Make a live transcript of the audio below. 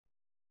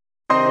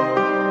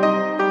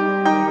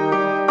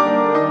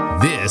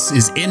This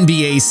is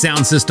NBA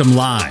Sound System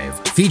Live,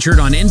 featured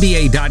on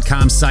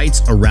NBA.com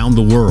sites around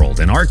the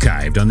world and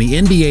archived on the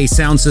NBA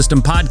Sound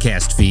System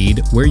podcast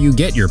feed, where you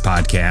get your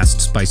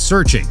podcasts by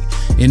searching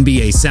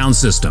NBA Sound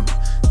System.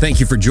 Thank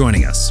you for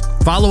joining us.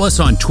 Follow us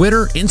on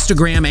Twitter,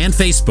 Instagram, and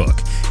Facebook,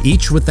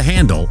 each with the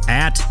handle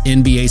at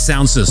NBA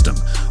Sound System,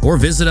 or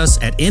visit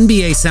us at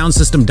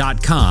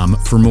NBASoundSystem.com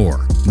for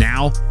more.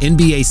 Now,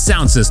 NBA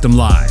Sound System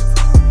Live.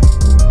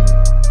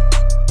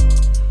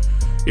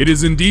 It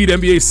is indeed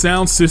NBA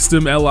Sound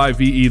System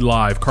LIVE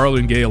Live.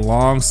 Carlin Gay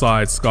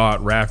alongside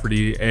Scott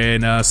Rafferty.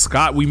 And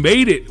Scott, we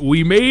made it.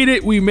 We made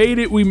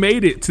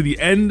it to the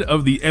end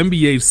of the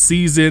NBA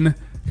season.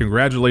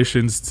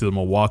 Congratulations to the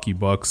Milwaukee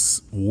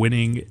Bucks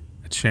winning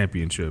a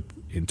championship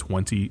in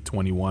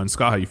 2021.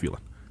 Scott, how you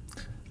feeling?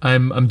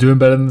 I'm doing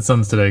better than the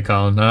Suns today,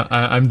 Colin.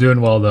 I'm doing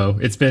well, though.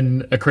 It's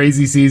been a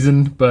crazy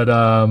season, but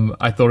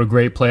I thought a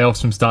great playoffs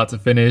from start to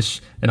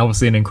finish, and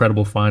obviously an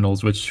incredible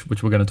finals, which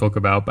we're going to talk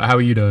about. But how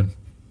are you doing?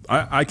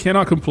 I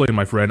cannot complain,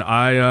 my friend.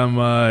 I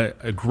am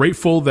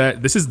grateful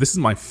that this is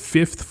my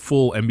fifth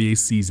full NBA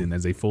season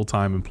as a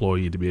full-time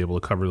employee to be able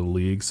to cover the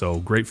league. So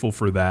grateful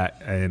for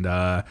that, and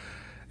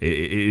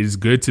it is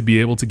good to be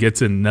able to get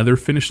to another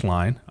finish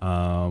line,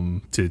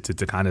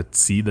 to kind of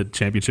see the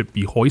championship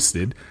be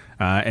hoisted,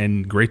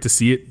 and great to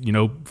see it,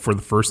 for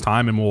the first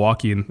time in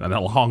Milwaukee in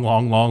a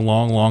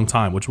long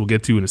time, which we'll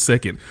get to in a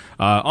second.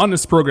 On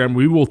this program,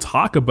 we will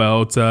talk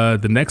about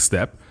the next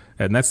step,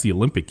 and that's the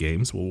Olympic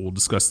Games. We'll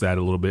discuss that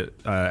a little bit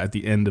at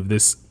the end of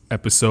this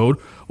episode.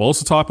 We'll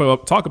also talk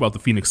about the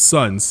Phoenix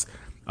Suns.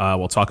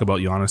 We'll talk about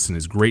Giannis and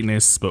his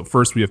greatness. But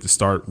first, we have to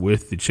start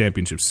with the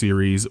championship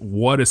series.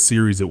 What a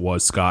series it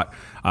was, Scott.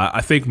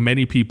 I think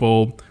many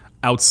people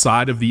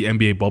outside of the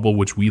NBA bubble,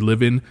 which we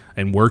live in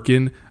and work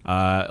in,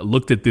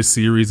 looked at this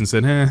series and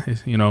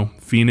said,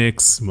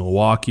 Phoenix,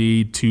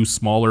 Milwaukee, two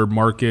smaller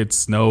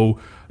markets, no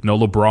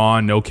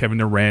LeBron, no Kevin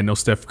Durant, no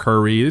Steph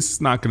Curry.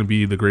 It's not going to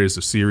be the greatest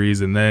of series.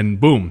 And then,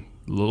 boom,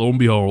 lo and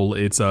behold,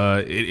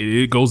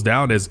 it goes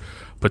down as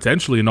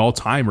potentially an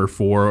all-timer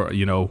for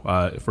Giannis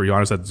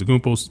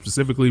Antetokounmpo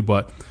specifically.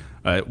 But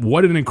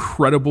what an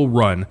incredible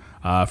run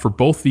for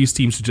both these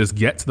teams to just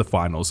get to the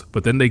finals.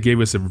 But then they gave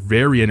us a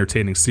very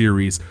entertaining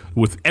series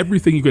with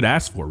everything you could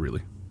ask for,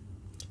 really.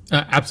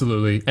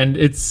 Absolutely. And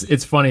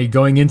it's funny,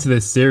 going into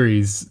this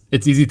series,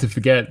 it's easy to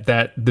forget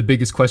that the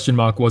biggest question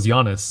mark was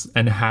Giannis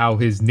and how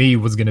his knee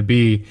was going to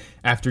be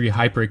after he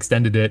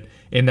hyperextended it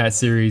in that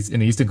series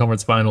in the Eastern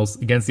Conference Finals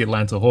against the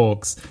Atlanta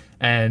Hawks.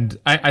 And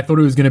I thought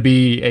it was going to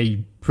be a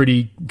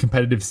pretty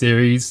competitive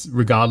series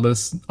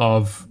regardless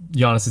of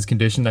Giannis's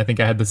condition. I think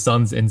I had the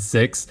Suns in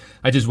 6.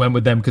 I just went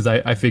with them because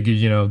I figured,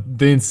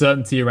 the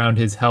uncertainty around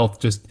his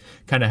health just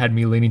kind of had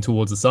me leaning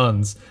towards the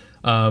Suns.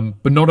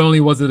 But not only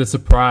was it a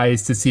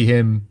surprise to see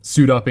him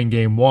suit up in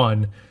game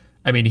 1,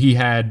 I mean, he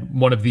had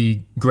one of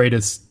the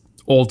greatest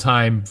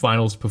all-time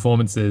finals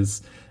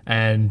performances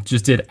and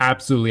just did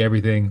absolutely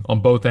everything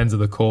on both ends of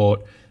the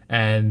court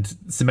and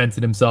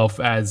cemented himself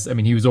as,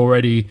 he was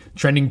already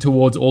trending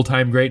towards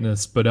all-time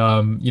greatness, but,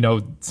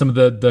 some of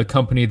the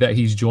company that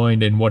he's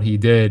joined and what he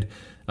did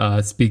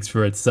speaks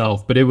for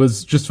itself. But it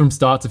was just from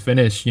start to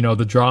finish,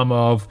 the drama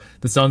of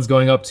the Suns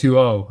going up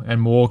 2-0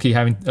 and Milwaukee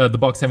the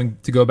Bucks having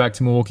to go back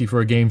to Milwaukee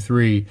for a game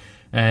 3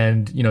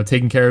 and,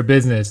 taking care of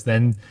business,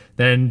 then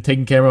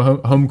taking care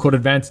of home court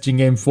advantage in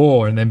game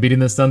 4 and then beating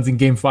the Suns in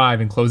game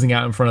 5 and closing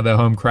out in front of their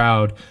home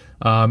crowd.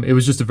 It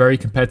was just a very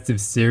competitive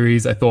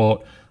series. I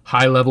thought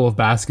high level of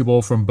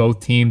basketball from both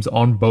teams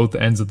on both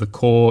ends of the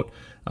court.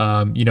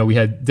 We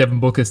had Devin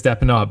Booker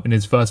stepping up in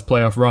his first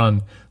playoff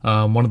run,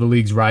 one of the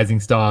league's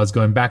rising stars,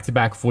 going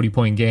back-to-back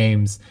 40-point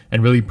games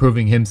and really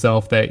proving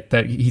himself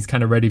that he's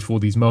kind of ready for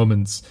these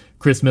moments.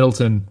 Chris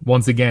Middleton,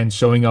 once again,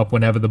 showing up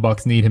whenever the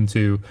Bucks need him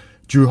to.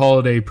 Jrue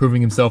Holiday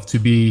proving himself to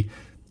be,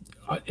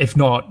 if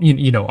not,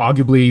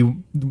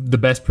 arguably the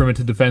best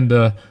perimeter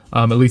defender,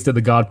 at least at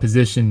the guard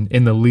position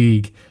in the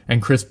league.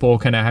 And Chris Paul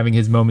kind of having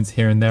his moments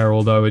here and there,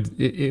 although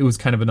it was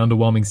kind of an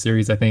underwhelming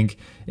series, I think,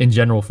 in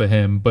general for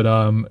him. But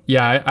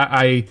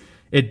I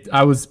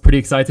was pretty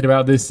excited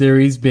about this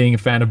series, being a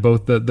fan of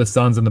both the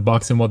Suns and the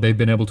Bucks and what they've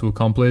been able to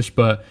accomplish.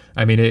 But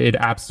it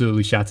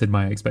absolutely shattered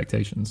my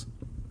expectations.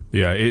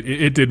 Yeah,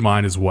 it did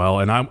mine as well,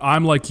 and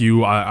I'm like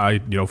you.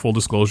 I full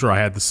disclosure, I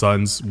had the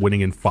Suns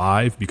winning in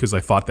 5 because I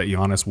thought that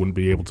Giannis wouldn't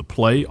be able to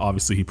play.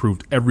 Obviously, he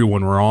proved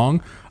everyone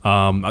wrong.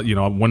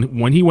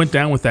 When he went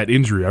down with that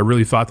injury, I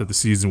really thought that the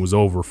season was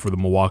over for the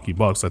Milwaukee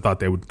Bucks. I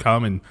thought they would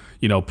come and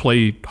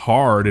play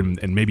hard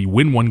and maybe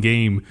win one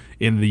game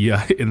in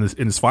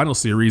this final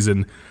series,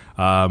 and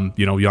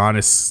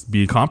Giannis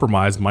being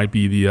compromised might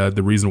be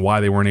the reason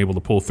why they weren't able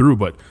to pull through,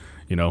 but.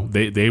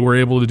 They were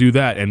able to do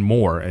that and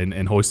more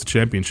and hoist the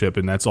championship,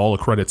 and that's all a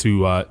credit to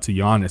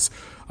Giannis.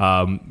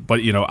 But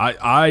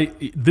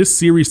this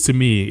series to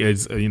me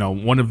is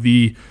one of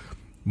the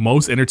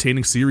most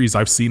entertaining series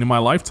I've seen in my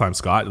lifetime,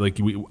 Scott.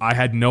 I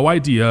had no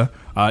idea,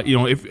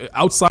 if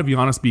outside of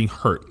Giannis being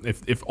hurt,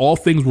 if all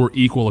things were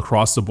equal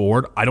across the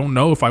board, I don't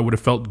know if I would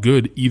have felt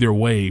good either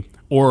way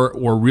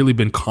or really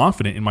been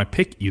confident in my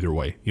pick either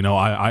way. You know,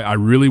 I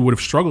really would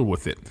have struggled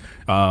with it.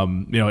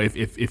 You know,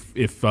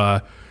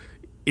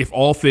 if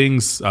all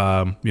things,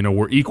 you know,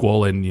 were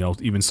equal and, you know,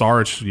 even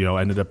Sarge, you know,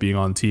 ended up being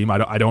on the team,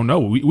 I don't know.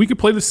 We could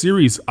play the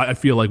series. I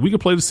feel like we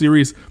could play the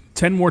series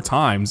 10 more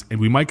times and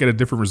we might get a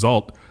different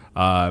result,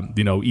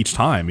 you know, each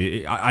time.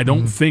 I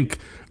don't think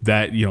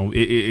that, you know,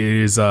 it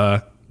is,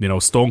 you know,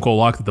 stone cold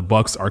lock that the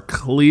Bucks are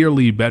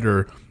clearly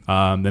better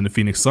than the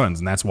Phoenix Suns.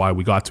 And that's why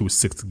we got to a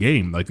 6th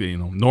game. Like, you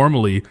know,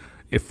 normally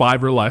if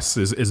 5 or less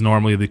is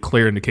normally the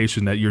clear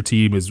indication that your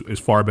team is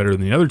far better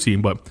than the other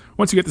team. But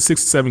once you get to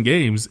 6 to 7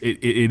 games,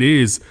 it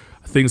is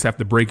things have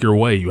to break your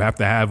way. You have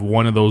to have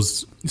one of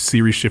those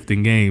series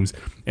shifting games.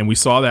 And we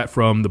saw that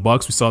from the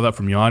Bucks. We saw that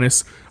from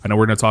Giannis. I know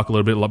we're going to talk a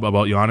little bit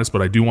about Giannis,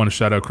 but I do want to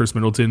shout out Chris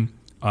Middleton.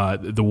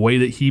 The way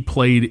that he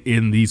played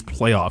in these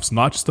playoffs,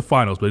 not just the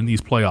finals, but in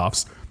these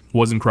playoffs,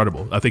 was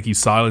incredible. I think he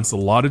silenced a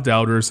lot of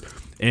doubters.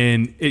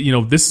 And, you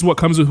know, this is what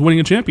comes with winning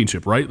a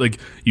championship, right? Like,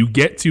 you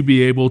get to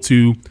be able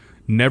to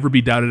never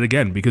be doubted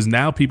again, because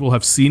now people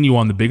have seen you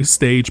on the biggest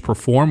stage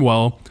perform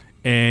well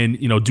and,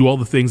 you know, do all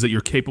the things that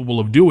you're capable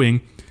of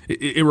doing.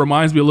 It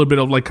reminds me a little bit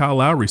of like Kyle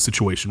Lowry's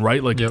situation,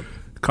 right? Like,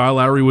 Kyle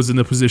Lowry was in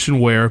the position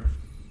where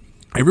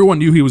everyone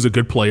knew he was a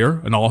good player,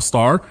 an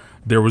all-star.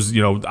 There was,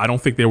 you know, I don't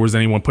think there was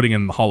anyone putting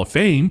him in the Hall of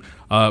Fame,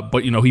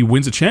 but, you know, he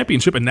wins a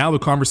championship, and now the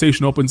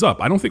conversation opens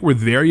up. I don't think we're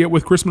there yet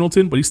with Chris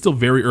Middleton, but he's still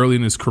very early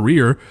in his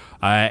career,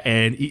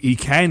 and he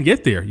can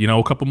get there. You know,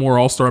 a couple more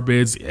All-Star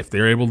bids. If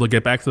they're able to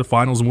get back to the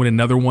finals and win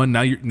another one,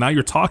 now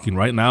you're talking,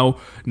 right?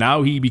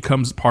 Now he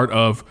becomes part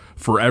of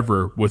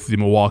forever with the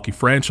Milwaukee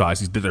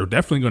franchise. They're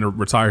definitely going to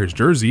retire his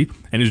jersey,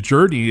 and his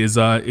journey is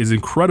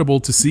incredible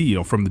to see. You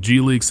know, from the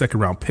G League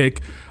 2nd-round pick,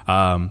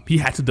 he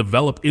had to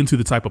develop into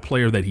the type of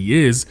player that he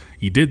is.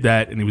 He did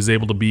that, and he was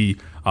able to be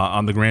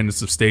on the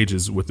grandest of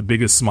stages with the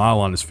biggest smile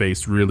on his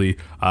face, really,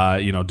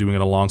 you know, doing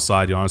it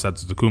alongside Giannis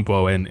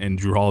Antetokounmpo and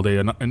Jrue Holiday.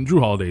 And Jrue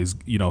Holiday is,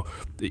 you know,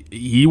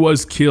 he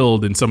was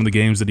killed in some of the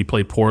games that he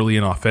played poorly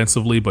and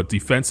offensively, but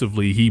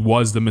defensively, he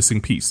was the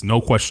missing piece.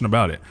 No question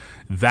about it.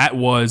 That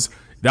was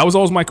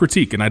always my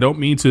critique, and I don't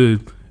mean to,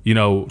 you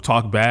know,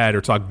 talk bad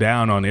or talk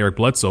down on Eric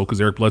Bledsoe, because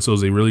Eric Bledsoe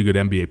is a really good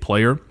NBA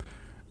player,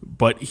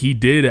 but he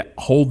did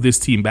hold this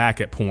team back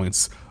at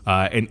points,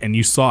 and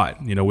you saw it.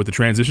 You know, with the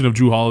transition of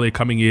Jrue Holiday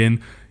coming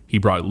in, he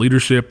brought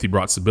leadership, he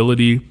brought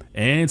stability,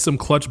 and some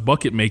clutch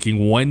bucket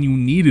making when you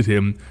needed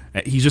him.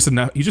 He's just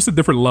a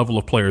different level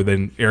of player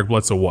than Eric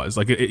Bledsoe was.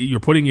 Like, you're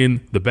putting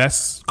in the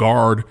best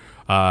guard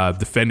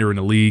defender in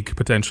the league,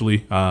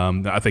 potentially.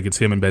 I think it's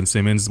him and Ben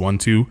Simmons,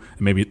 1-2,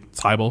 and maybe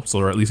Tybal, so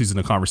or at least he's in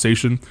the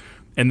conversation.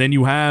 And then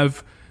you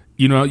have,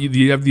 you know,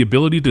 you have the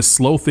ability to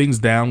slow things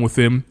down with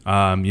him.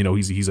 You know,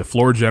 he's a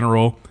floor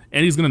general,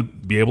 and he's going to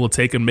be able to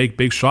take and make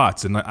big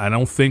shots. And I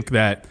don't think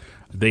that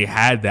they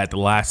had that the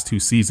last 2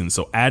 seasons.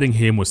 So adding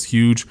him was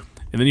huge.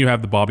 And then you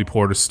have the Bobby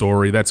Portis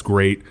story. That's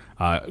great.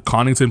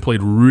 Connaughton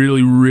played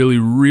really, really,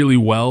 really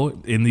well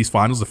in these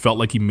finals. It felt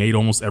like he made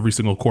almost every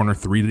single corner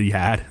 3 that he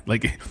had.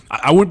 Like,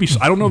 I wouldn't be.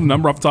 I don't know the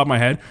number off the top of my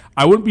head.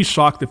 I wouldn't be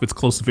shocked if it's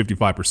close to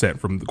 55%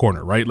 from the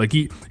corner, right? Like,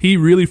 he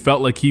really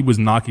felt like he was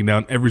knocking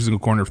down every single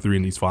corner of 3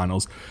 in these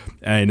finals,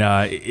 and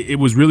it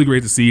was really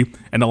great to see.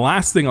 And the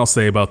last thing I'll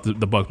say about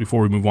the Bucks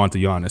before we move on to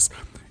Giannis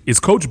is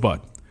Coach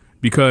Bud.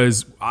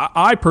 Because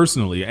I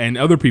personally and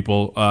other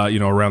people, you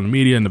know, around the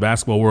media and the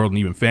basketball world and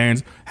even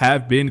fans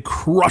have been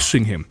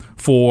crushing him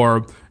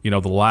for, you know,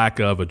 the lack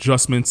of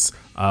adjustments,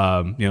 you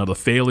know, the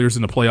failures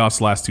in the playoffs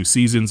the last 2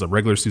 seasons. A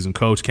regular season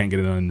coach can't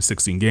get it in a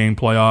 16-game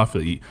playoff.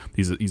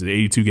 He's an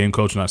 82-game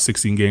coach, not a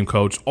 16-game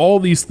coach. All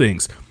these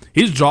things.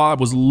 His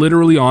job was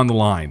literally on the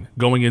line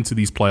going into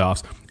these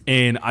playoffs.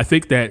 And I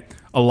think that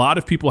a lot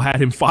of people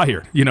had him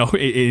fired, you know,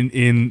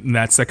 in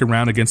that 2nd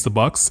round against the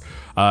Bucks,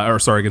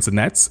 against the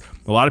Nets.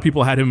 A lot of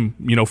people had him,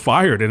 you know,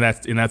 fired in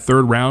that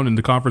 3rd round in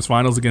the conference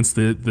finals against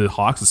the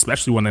Hawks,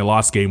 especially when they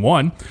lost game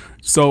 1.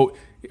 So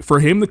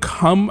for him to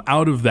come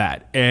out of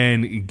that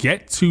and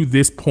get to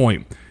this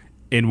point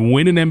and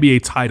win an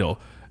NBA title,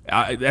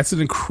 that's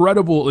an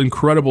incredible,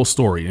 incredible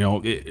story. You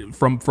know,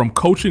 from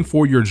coaching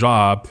for your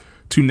job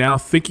to now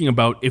thinking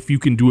about if you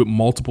can do it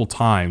multiple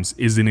times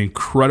is an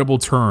incredible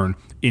turn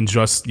in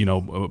just, you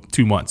know,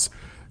 2 months.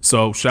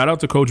 So shout out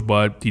to Coach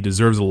Bud. He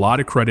deserves a lot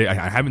of credit.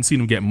 I haven't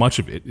seen him get much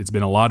of it. It's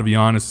been a lot of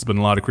Giannis. It's been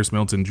a lot of Chris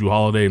Middleton, Jrue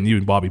Holiday, and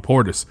even Bobby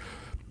Portis.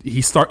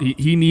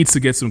 He needs to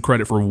get some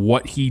credit for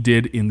what he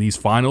did in these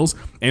finals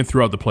and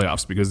throughout the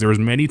playoffs, because there was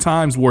many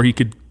times where he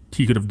could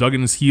have dug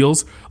in his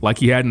heels like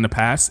he had in the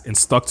past and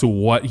stuck to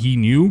what he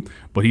knew,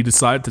 but he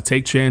decided to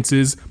take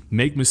chances,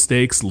 make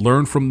mistakes,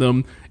 learn from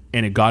them,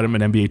 and it got him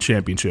an NBA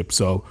championship.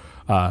 So,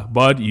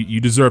 Bud, you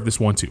deserve this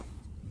one too.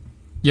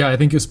 Yeah, I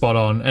think you're spot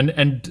on.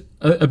 And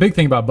a big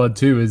thing about Bud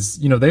too is,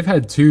 you know, they've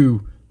had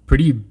 2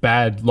 pretty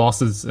bad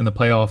losses in the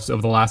playoffs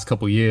over the last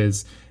couple of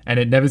years, and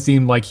it never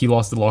seemed like he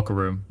lost the locker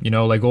room. You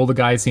know, like, all the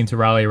guys seem to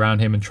rally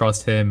around him and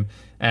trust him.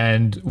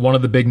 And one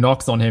of the big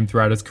knocks on him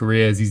throughout his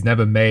career is he's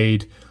never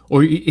made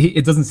or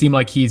it doesn't seem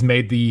like he's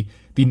made the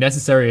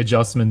necessary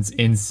adjustments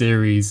in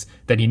series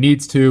that he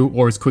needs to,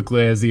 or as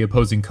quickly as the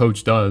opposing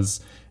coach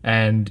does.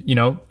 And,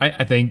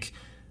 I think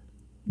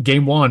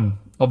game one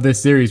of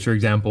this series, for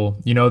example,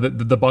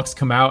 the Bucks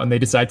come out and they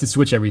decide to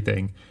switch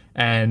everything.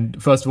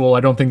 And first of all,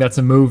 I don't think that's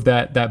a move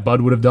that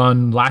Bud would have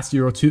done last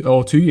year or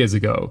 2 years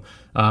ago.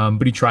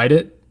 But he tried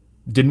it,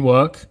 didn't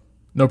work.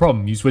 No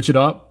problem. You switch it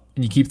up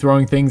and you keep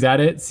throwing things at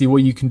it, see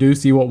what you can do,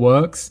 see what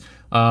works.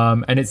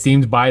 And it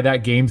seems by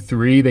that game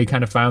 3, they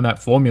kind of found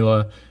that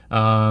formula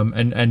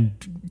and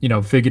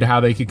figured how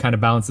they could kind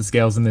of balance the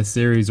scales in this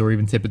series or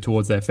even tip it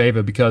towards their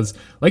favor. Because,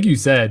 like you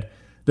said,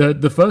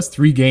 the first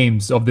 3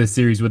 games of this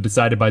series were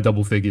decided by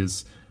double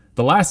figures.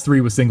 The last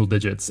 3 were single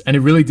digits, and it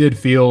really did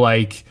feel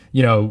like,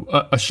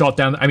 a shot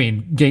down. I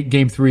mean,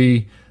 game 4,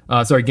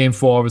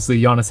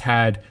 obviously, Giannis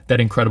had that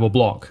incredible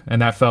block,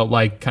 and that felt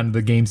like kind of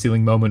the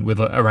game-sealing moment with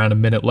around a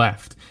minute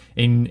left.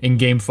 In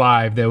game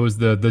 5, there was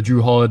the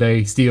Jrue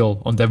Holiday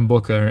steal on Devin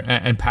Booker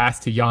and pass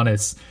to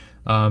Giannis,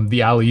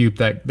 the alley-oop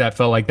that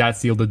felt like that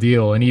sealed the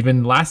deal. And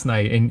even last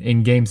night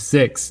in game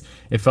 6,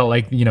 it felt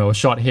like, a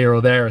shot here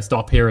or there, a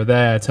stop here or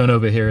there, a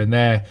turnover here and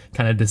there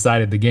kind of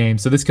decided the game.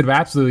 So this could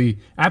have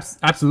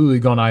absolutely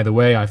gone either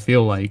way, I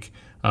feel like.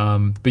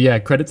 But yeah,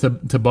 credit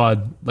to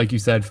Bud, like you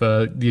said,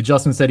 for the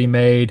adjustments that he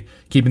made,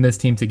 keeping this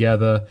team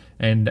together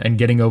and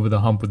getting over the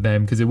hump with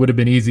them, because it would have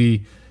been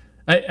easy.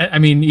 I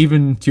mean,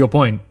 even to your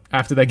point,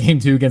 after that game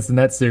 2 against the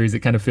Nets series, it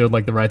kind of felt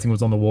like the writing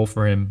was on the wall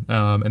for him.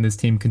 And this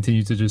team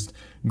continued to just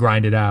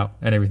grind it out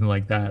and everything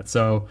like that.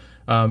 So,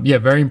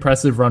 very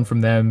impressive run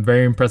from them.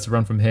 Very impressive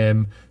run from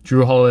him.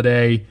 Jrue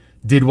Holiday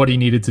did what he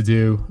needed to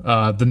do.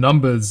 The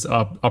numbers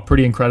are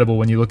pretty incredible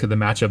when you look at the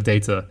matchup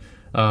data.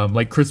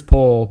 Like Chris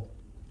Paul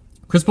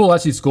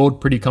actually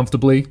scored pretty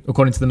comfortably,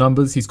 according to the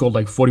numbers. He scored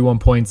like 41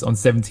 points on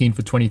 17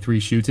 for 23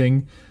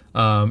 shooting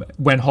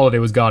when Holiday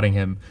was guarding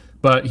him.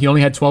 But he only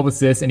had 12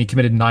 assists and he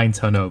committed 9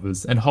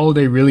 turnovers. And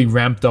Holiday really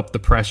ramped up the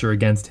pressure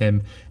against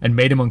him and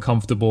made him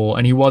uncomfortable.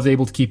 And he was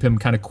able to keep him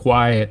kind of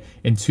quiet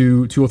in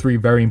two or three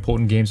very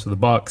important games for the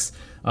Bucks.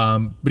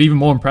 But even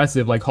more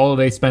impressive, like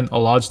Holiday spent a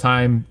large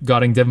time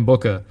guarding Devin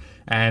Booker.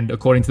 And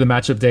according to the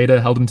matchup data,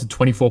 held him to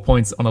 24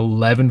 points on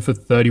 11 for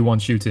 31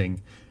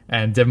 shooting.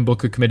 And Devin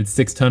Booker committed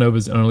 6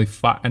 turnovers and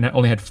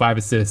only had 5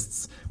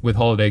 assists with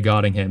Holiday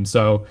guarding him.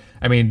 So,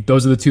 I mean,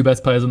 those are the 2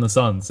 best players on the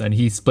Suns, and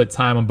he split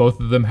time on both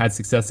of them, had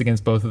success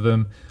against both of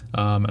them.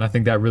 And I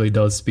think that really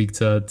does speak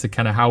to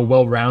kind of how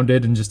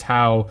well-rounded and just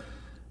how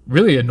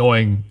really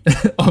annoying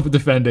of a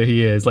defender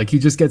he is. Like, he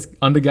just gets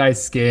under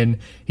guys' skin.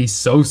 He's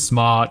so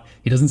smart.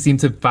 He doesn't seem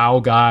to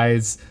foul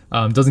guys,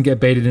 doesn't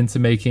get baited into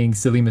making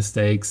silly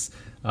mistakes.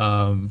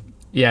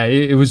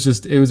 It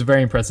was a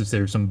very impressive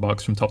series from the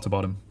Bucks from top to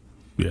bottom.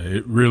 Yeah,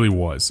 it really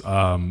was.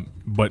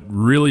 But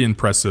really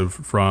impressive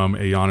from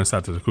a Giannis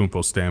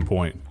Antetokounmpo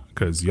standpoint,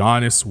 because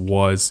Giannis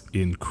was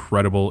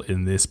incredible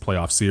in this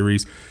playoff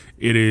series.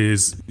 It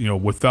is,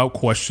 without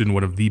question,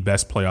 one of the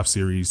best playoff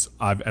series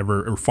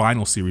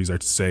final series, I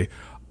should say,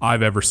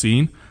 I've ever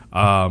seen.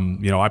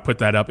 I put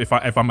that up. If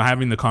I'm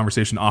having the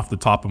conversation off the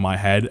top of my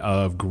head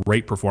of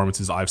great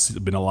performances I've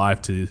been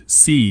alive to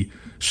see,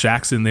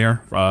 Shaq's in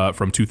there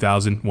from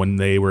 2000 when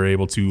they were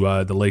able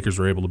to, the Lakers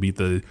were able to beat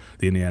the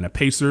Indiana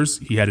Pacers.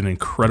 He had an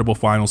incredible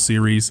final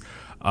series.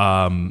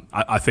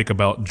 I think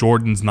about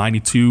Jordan's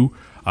 92,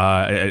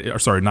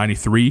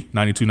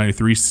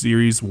 92-93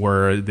 series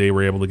where they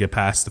were able to get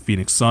past the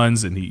Phoenix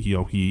Suns, and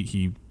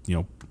he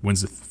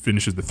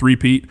finishes the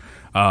three-peat.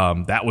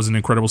 That was an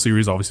incredible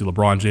series. Obviously,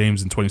 LeBron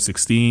James in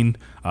 2016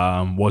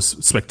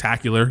 was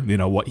spectacular.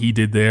 What he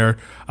did there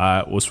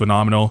was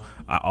phenomenal.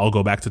 I'll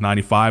go back to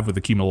 95 with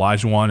Hakeem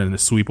Olajuwon and the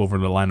sweep over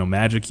the Orlando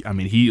Magic. I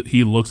mean,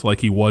 he looked like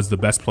he was the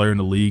best player in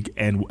the league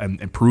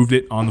and proved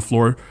it on the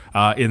floor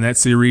in that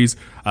series.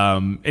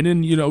 And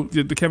then,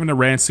 the Kevin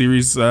Durant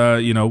series,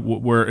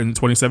 were in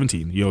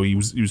 2017. He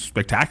was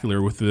spectacular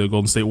with the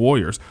Golden State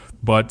Warriors.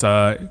 But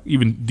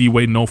even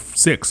D-Wade in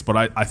 06.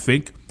 But I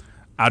think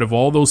out of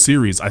all those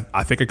series,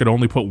 I think I could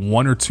only put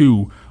 1 or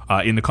 2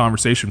 in the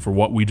conversation for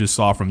what we just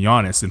saw from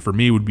Giannis. And for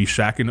me, it would be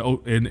Shaq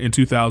in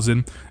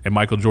 2000 and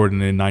Michael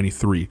Jordan in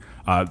 93.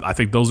 I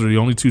think those are the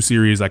only 2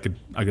 series I could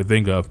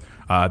think of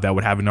that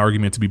would have an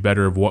argument to be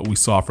better of what we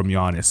saw from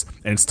Giannis.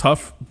 And it's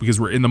tough because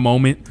we're in the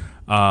moment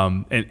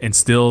and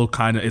still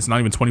kind of, it's not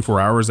even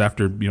 24 hours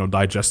after,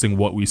 digesting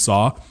what we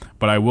saw.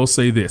 But I will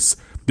say this.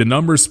 The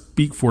numbers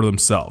speak for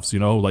themselves.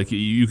 Like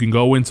you can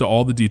go into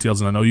all the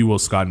details, and I know you will,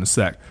 Scott, in a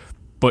sec.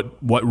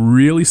 But what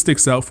really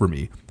sticks out for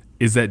me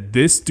is that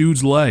this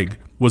dude's leg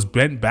was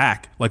bent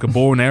back like a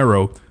bow and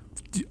arrow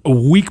a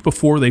week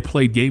before they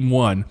played game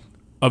 1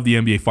 of the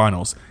NBA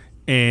Finals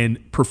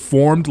and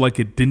performed like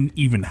it didn't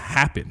even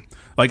happen.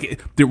 Like,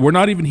 we're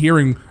not even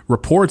hearing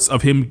reports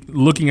of him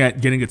looking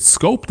at getting it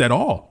scoped at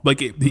all.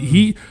 Like,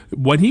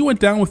 when he went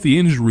down with the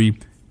injury,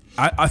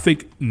 I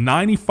think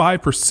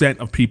 95%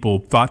 of people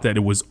thought that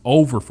it was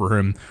over for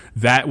him.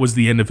 That was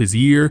the end of his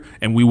year,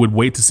 and we would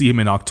wait to see him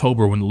in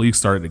October when the league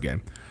started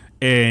again.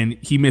 And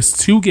he missed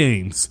 2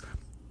 games,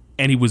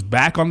 and he was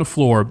back on the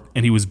floor,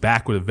 and he was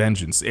back with a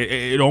vengeance.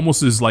 It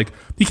almost is like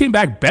he came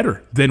back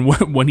better than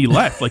when he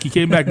left. Like, he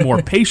came back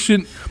more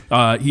patient.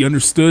 He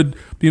understood,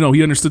 he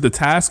understood the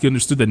task. He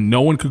understood that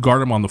no one could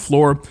guard him on the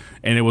floor,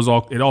 and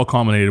it all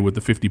culminated with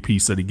the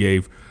 50-piece that he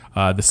gave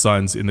the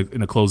Suns in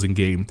the closing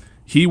game.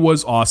 He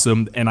was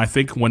awesome, and I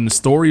think when the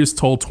story is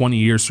told 20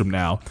 years from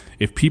now,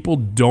 if people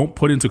don't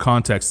put into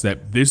context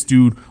that this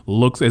dude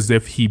looks as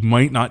if he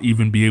might not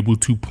even be able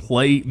to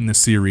play in the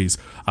series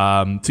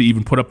to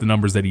even put up the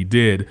numbers that he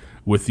did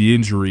with the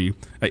injury,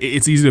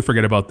 it's easy to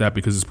forget about that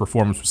because his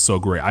performance was so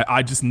great.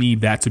 I just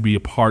need that to be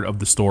a part of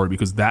the story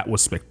because that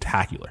was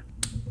spectacular.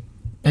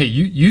 Hey,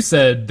 you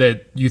said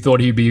that you thought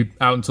he'd be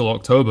out until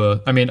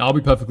October. I mean, I'll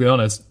be perfectly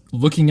honest.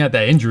 Looking at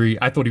that injury,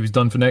 I thought he was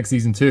done for next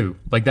season too.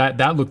 Like,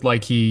 that looked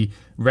like he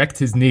wrecked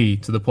his knee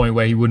to the point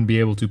where he wouldn't be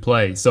able to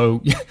play.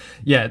 So,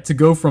 yeah, to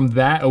go from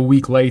that a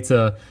week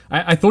later,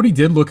 I thought he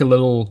did look a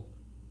little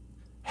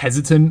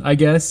hesitant, I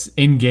guess,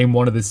 in game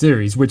one of the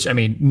series, which, I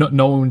mean,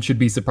 no one should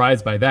be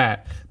surprised by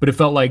that. But it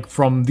felt like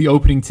from the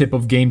opening tip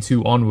of game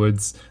two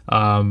onwards,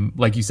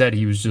 like you said,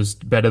 he was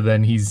just better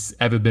than he's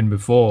ever been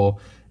before.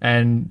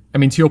 And I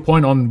mean, to your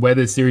point on where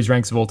this series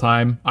ranks of all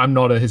time, I'm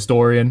not a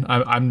historian.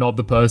 I'm not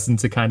the person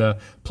to kind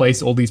of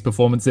place all these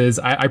performances.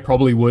 I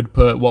probably would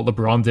put what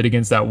LeBron did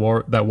against that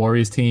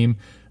Warriors team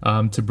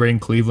to bring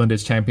Cleveland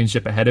its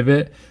championship ahead of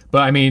it.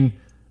 But I mean,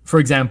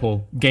 for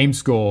example, game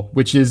score,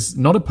 which is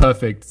not a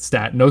perfect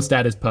stat. No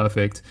stat is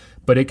perfect,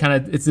 but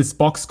it's this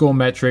box score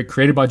metric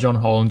created by John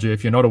Hollinger,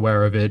 if you're not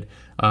aware of it,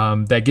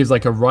 that gives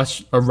like a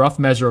rough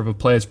measure of a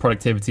player's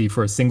productivity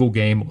for a single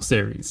game or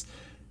series.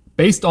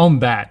 Based on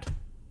that,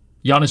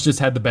 Giannis just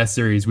had the best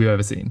series we've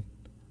ever seen.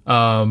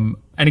 And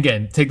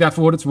again, take that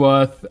for what it's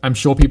worth. I'm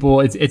sure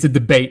it's a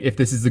debate if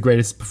this is the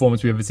greatest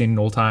performance we've ever seen in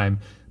all time,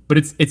 but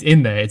it's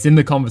in there. It's in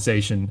the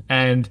conversation.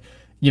 And,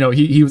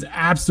 he was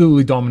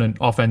absolutely dominant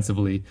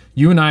offensively.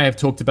 You and I have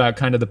talked about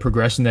kind of the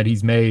progression that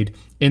he's made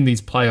in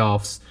these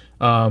playoffs.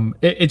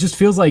 It just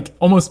feels like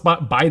almost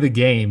by the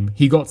game,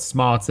 he got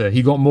smarter.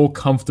 He got more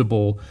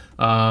comfortable.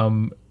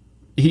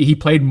 He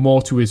played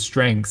more to his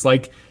strengths.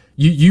 Like,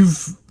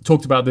 you've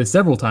talked about this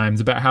several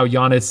times about how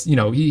Giannis,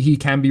 he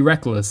can be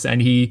reckless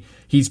and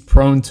he's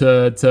prone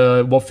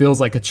to what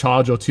feels like a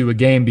charge or two a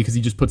game because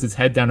he just puts his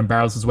head down and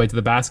barrels his way to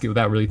the basket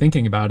without really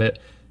thinking about it.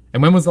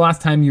 And when was the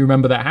last time you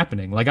remember that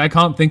happening? Like, I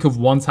can't think of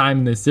one time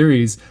in this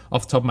series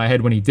off the top of my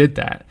head when he did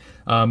that.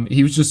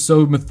 He was just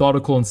so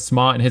methodical and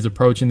smart in his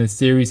approach in this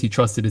series. He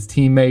trusted his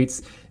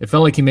teammates. It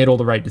felt like he made all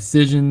the right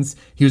decisions.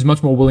 He was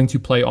much more willing to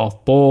play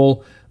off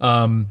ball.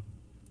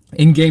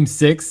 In game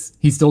 6,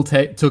 he still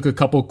took a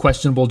couple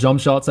questionable jump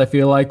shots, I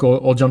feel like,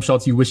 or jump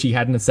shots you wish he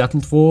hadn't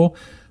settled for.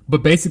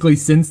 But basically,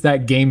 since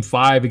that game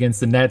 5 against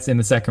the Nets in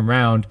the second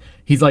round,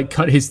 he's like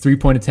cut his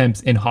 3-point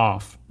attempts in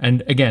half.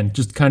 And again,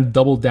 just kind of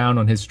doubled down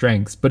on his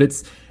strengths. But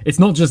it's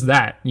not just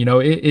that,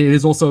 it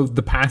is also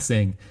the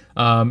passing.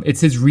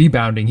 It's his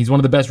rebounding. He's one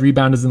of the best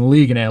rebounders in the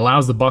league, and it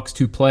allows the Bucks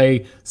to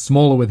play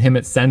smaller with him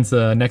at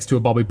center next to a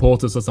Bobby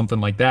Portis or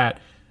something like that.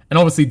 And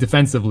obviously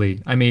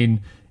defensively, I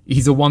mean,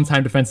 he's a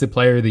one-time defensive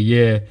player of the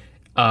year.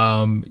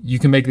 You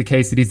can make the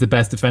case that he's the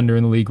best defender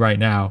in the league right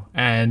now.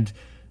 And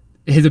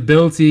his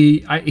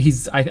ability, I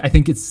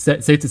think it's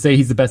safe to say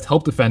he's the best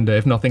help defender,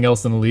 if nothing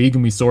else, in the league.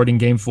 And we saw it in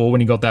game 4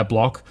 when he got that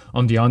block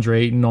on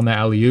DeAndre Ayton on that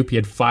alley-oop. He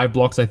had 5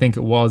 blocks, I think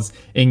it was,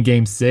 in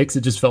game 6.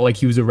 It just felt like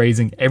he was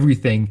erasing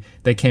everything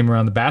that came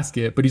around the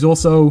basket. But he's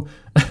also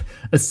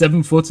a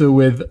 7-footer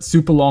with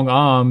super long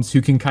arms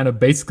who can kind of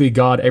basically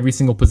guard every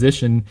single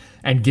position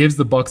and gives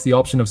the Bucks the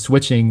option of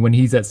switching when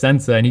he's at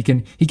center. And he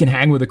can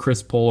hang with a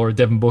Chris Paul or a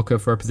Devin Booker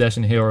for a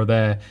possession here or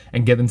there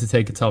and get them to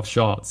take a tough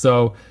shot.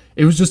 So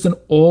it was just an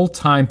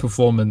all-time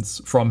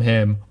performance from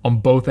him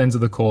on both ends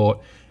of the court.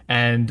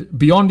 And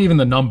beyond even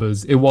the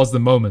numbers, it was the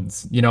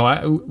moments.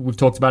 We've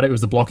talked about it. It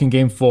was the block in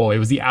game 4. It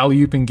was the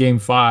alley-oop in game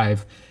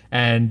 5.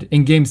 And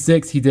in game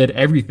 6, he did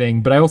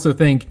everything. But I also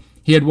think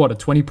he had, a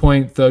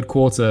 20-point third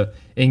quarter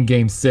in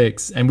game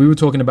 6. And we were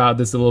talking about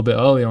this a little bit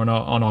earlier on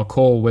our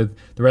call with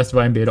the rest of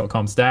our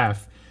NBA.com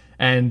staff.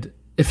 And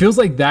it feels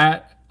like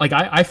that,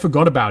 I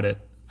forgot about it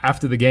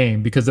after the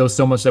game because there was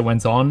so much that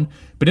went on.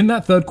 But in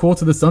that third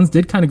quarter, the Suns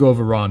did kind of go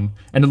over a run,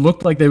 and it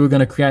looked like they were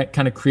going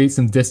to create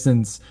some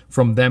distance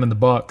from them and the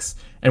Bucks.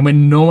 And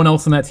when no one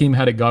else on that team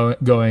had it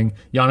going,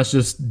 Giannis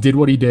just did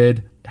what he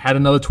did, had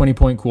another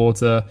 20-point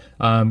quarter,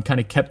 kind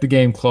of kept the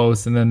game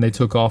close, and then they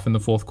took off in the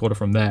fourth quarter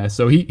from there.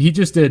 So he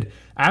just did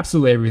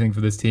absolutely everything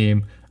for this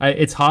team.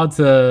 It's hard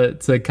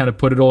to kind of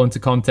put it all into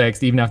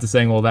context, even after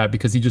saying all that,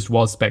 because he just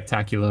was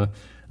spectacular.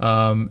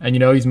 And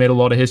he's made a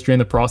lot of history in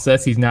the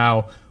process. He's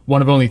now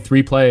one of only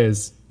 3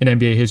 players in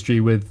NBA history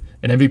with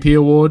an MVP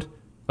award,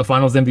 a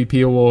Finals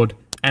MVP award,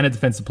 and a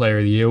Defensive Player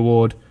of the Year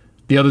award.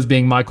 The others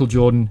being Michael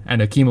Jordan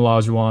and Hakeem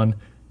Olajuwon.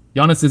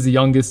 Giannis is the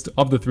youngest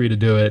of the 3 to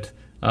do it.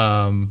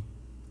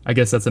 I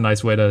guess that's a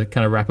nice way to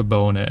kind of wrap a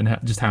bow on it and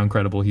just how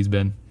incredible he's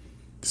been.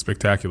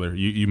 Spectacular.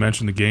 You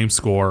mentioned the game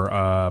score,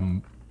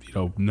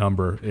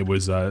 number. It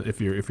was if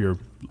you're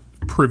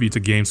privy to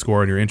game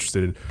score and you're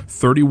interested,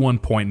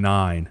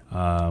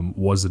 31.9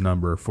 was the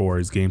number for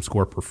his game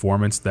score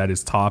performance. That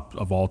is top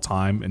of all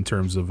time in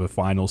terms of a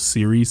final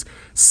series.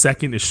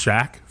 Second is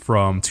Shaq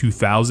from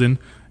 2000.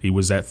 He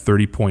was at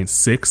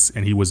 30.6,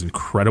 and he was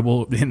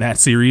incredible in that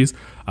series.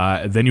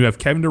 Then you have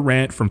Kevin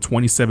Durant from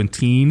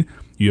 2017.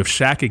 You have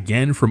Shaq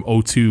again from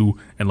 2002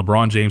 and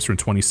LeBron James from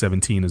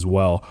 2017 as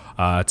well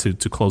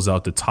to close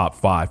out the top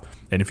five.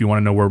 And if you want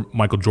to know where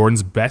Michael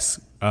Jordan's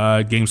best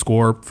game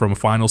score from a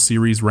final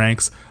series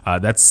ranks,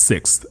 that's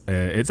sixth.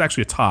 It's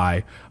actually a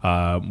tie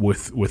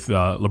with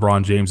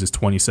LeBron James's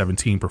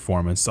 2017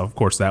 performance. So of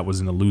course, that was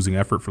in a losing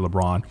effort for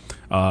LeBron.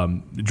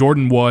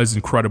 Jordan was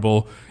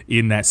incredible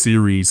in that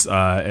series.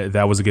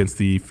 That was against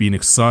the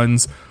Phoenix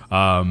Suns.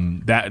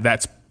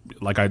 That's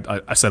like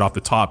I said off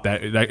the top,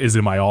 that is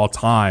in my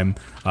all-time,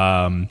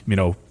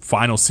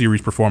 final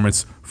series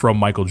performance from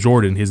Michael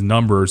Jordan. His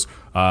numbers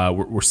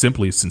were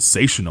simply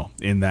sensational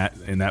in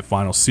that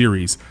final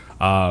series.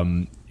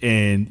 And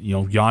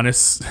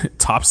Giannis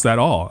tops that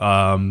all.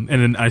 And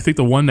then I think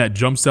the one that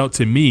jumps out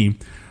to me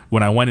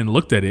when I went and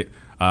looked at it,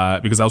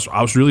 because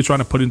I was really trying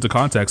to put into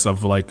context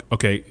of like,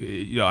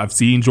 okay, I've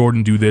seen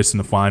Jordan do this in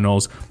the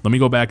finals. Let me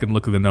go back and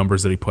look at the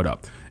numbers that he put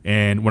up.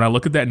 And when I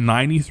look at that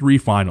 93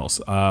 finals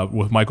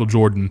with Michael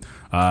Jordan,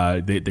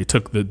 they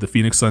took the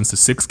Phoenix Suns to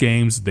 6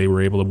 games. They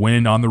were able to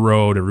win on the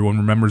road. Everyone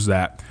remembers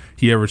that.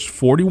 He averaged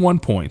 41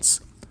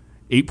 points,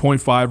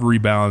 8.5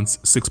 rebounds,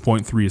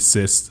 6.3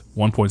 assists,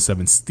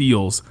 1.7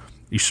 steals.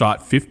 He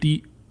shot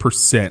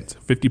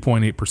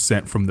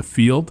 50.8% from the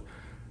field.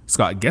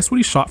 Scott, guess what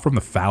he shot from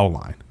the foul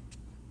line?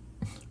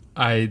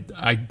 I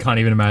can't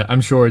even imagine.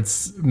 I'm sure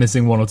it's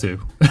missing one or two.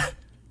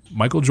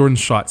 Michael Jordan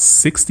shot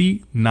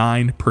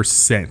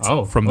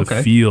 69% from the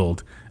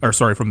field,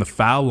 from the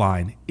foul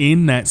line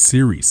in that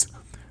series.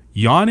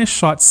 Giannis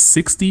shot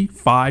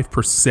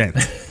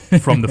 65%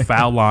 from the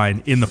foul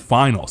line in the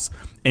finals,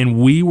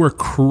 and we were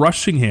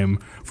crushing him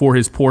for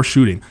his poor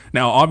shooting.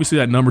 Now, obviously,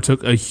 that number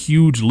took a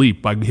huge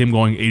leap by him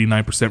going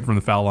 89% from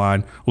the foul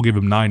line. We'll give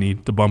him 90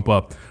 to bump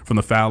up from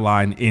the foul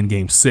line in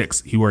Game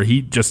 6, where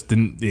he just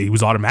didn't. He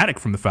was automatic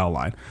from the foul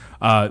line.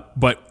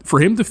 But for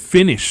him to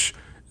finish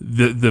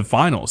the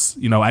finals,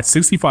 at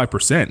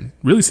 65%,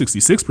 really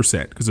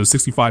 66%, because it was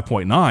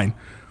 65.9.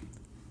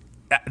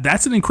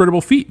 That's an incredible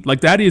feat.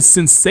 Like, that is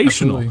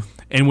sensational. Absolutely.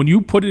 And when you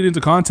put it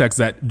into context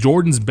that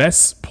Jordan's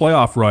best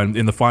playoff run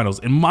in the finals,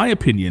 in my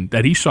opinion,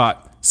 that he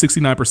shot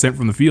 69%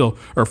 from the field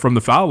or from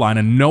the foul line,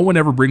 and no one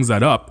ever brings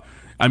that up.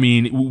 I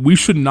mean, we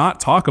should not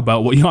talk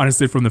about what Giannis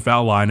did from the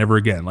foul line ever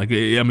again. Like,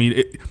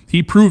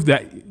 he proved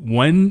that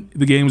when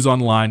the game is on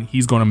the line,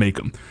 he's going to make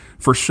them.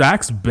 For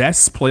Shaq's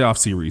best playoff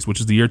series, which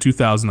is the year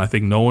 2000, I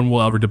think no one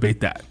will ever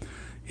debate that.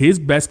 His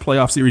best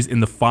playoff series in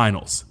the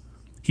finals,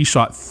 he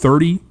shot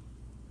 39%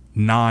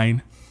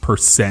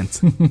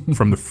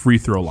 from the free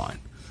throw line.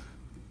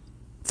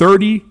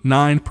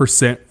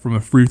 39% from a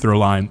free throw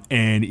line,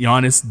 and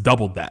Giannis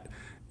doubled that.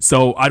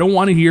 So I don't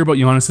want to hear about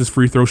Giannis's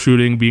free throw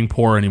shooting being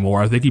poor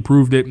anymore. I think he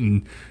proved it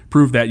and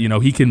proved that,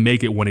 he can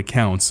make it when it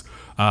counts.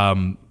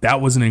 That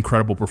was an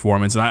incredible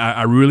performance. And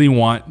I really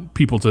want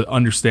people to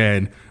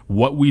understand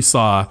what we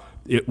saw.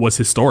 It was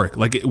historic.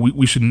 Like,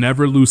 we should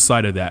never lose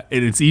sight of that.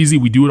 And it's easy.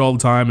 We do it all the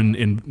time,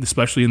 and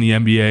especially in the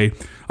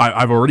NBA.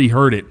 I've already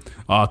heard it.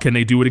 Can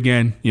they do it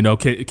again? Can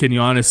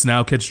Giannis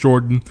now catch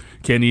Jordan?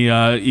 Can he?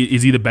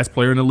 Is he the best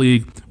player in the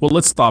league? Well,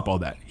 let's stop all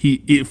that.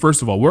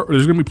 First of all,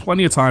 there's going to be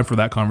plenty of time for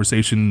that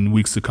conversation in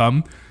weeks to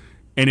come.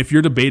 And if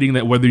you're debating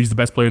that whether he's the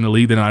best player in the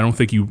league, then I don't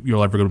think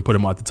you're ever going to put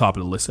him at the top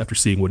of the list after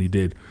seeing what he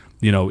did,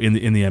 in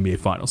the NBA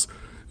Finals.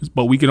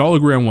 But we can all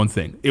agree on one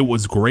thing: it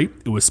was great.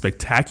 It was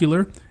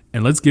spectacular.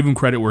 And let's give him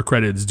credit where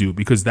credit is due,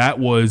 because that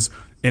was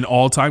an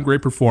all-time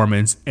great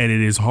performance, and it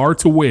is hard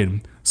to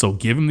win. So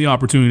give him the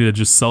opportunity to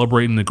just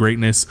celebrate in the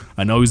greatness.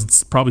 I know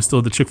he's probably still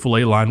at the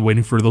Chick-fil-A line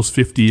waiting for those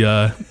 50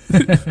 those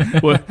 50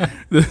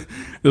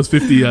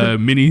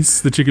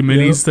 minis, the chicken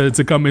minis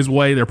to come his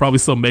way. They're probably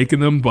still making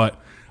them, but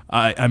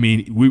I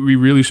mean, we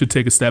really should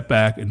take a step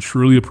back and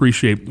truly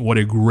appreciate what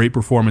a great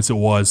performance it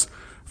was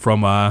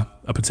from a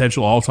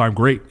potential all-time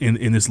great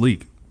in this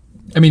league.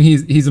 I mean,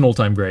 he's an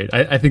all-time great.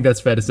 I think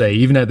that's fair to say.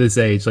 Even at this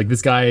age, like,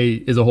 this guy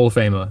is a Hall of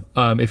Famer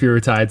if he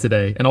retired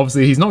today. And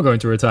obviously he's not going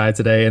to retire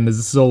today, and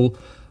there's still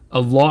a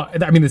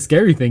lot. I mean, the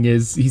scary thing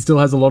is he still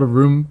has a lot of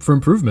room for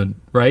improvement,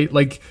 right?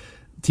 Like,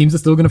 teams are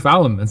still going to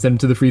foul him and send him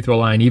to the free throw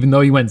line, even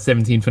though he went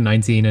 17 for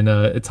 19 in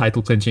a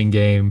title-clinching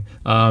game.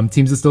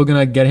 Teams are still going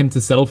to get him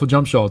to settle for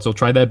jump shots or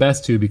try their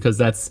best to, because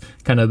that's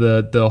kind of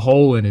the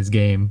hole in his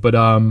game. But,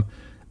 I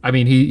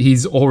mean,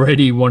 he's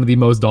already one of the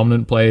most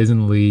dominant players in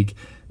the league.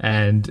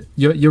 And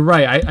you're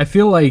right. I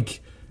feel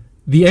like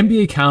the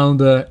NBA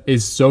calendar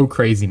is so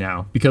crazy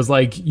now, because,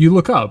 like, you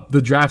look up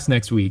the drafts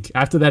next week.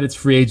 After that, it's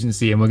free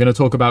agency, and we're going to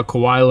talk about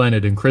Kawhi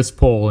Leonard and Chris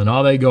Paul and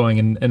are they going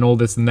and all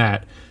this and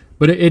that.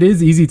 But it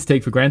is easy to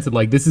take for granted.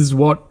 Like, this is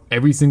what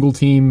every single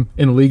team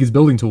in the league is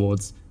building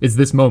towards, is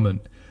this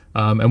moment.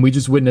 And we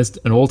just witnessed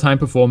an all-time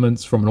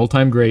performance from an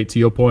all-time great, to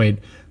your point.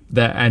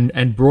 that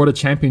and brought a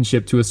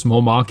championship to a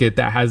small market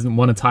that hasn't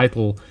won a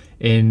title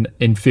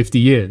in 50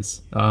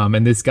 years.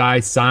 And this guy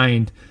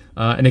signed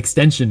an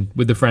extension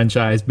with the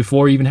franchise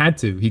before he even had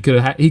to. He could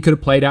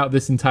have played out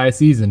this entire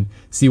season,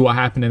 see what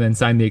happened, and then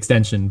sign the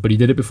extension. But he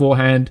did it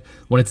beforehand.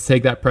 Wanted to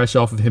take that pressure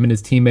off of him and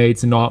his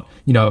teammates, and not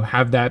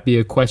have that be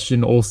a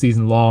question all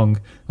season long.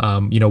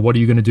 What are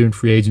you going to do in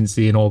free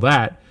agency and all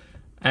that?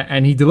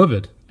 And he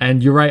delivered.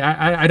 And you're right.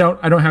 I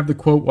don't have the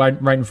quote right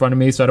in front of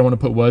me, so I don't want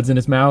to put words in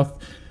his mouth.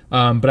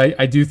 But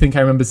I do think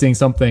I remember seeing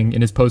something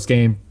in his post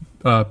game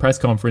press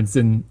conference,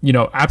 and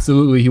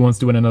absolutely he wants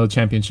to win another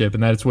championship,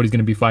 and that's what he's going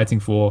to be fighting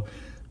for.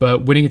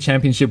 But winning a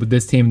championship with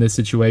this team in this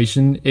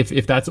situation,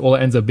 if that's all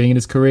it ends up being in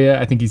his career,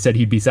 I think he said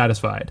he'd be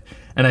satisfied.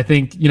 And I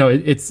think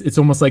it's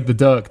almost like the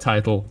Dirk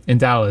title in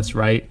Dallas,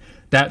 right?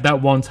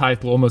 That one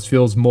title almost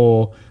feels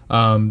more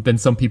than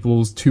some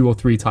people's 2 or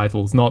 3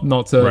 titles.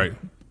 Not to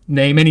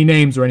name any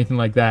names or anything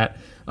like that,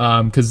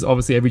 because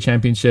obviously every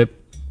championship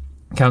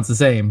counts the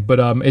same. But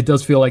it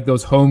does feel like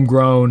those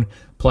homegrown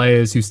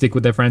players who stick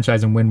with their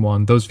franchise and win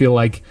one, those feel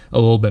like a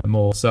little bit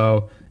more.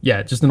 So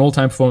yeah, just an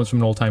all-time performance from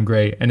an all-time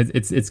great, and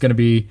it's going to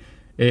be.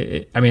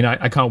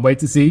 I can't wait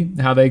to see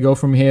how they go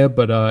from here.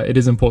 But it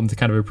is important to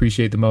kind of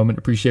appreciate the moment,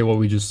 appreciate what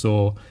we just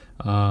saw.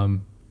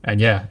 And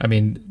yeah,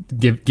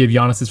 give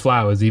Giannis his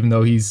flowers, even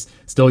though he's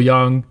still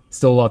young,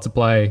 still a lot to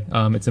play.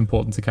 It's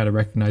important to kind of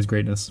recognize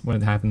greatness when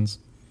it happens.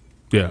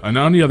 Yeah, and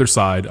on the other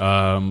side,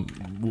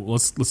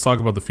 let's talk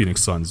about the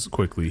Phoenix Suns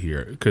quickly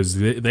here, because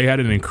they had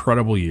an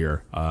incredible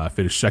year.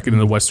 Finished second in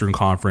the Western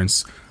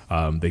Conference.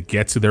 They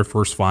get to their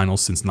first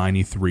finals since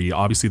 '93.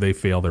 Obviously, they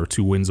failed. They were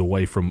 2 wins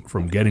away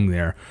from getting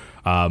there.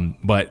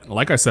 But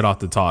like I said off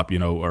the top,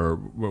 or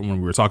when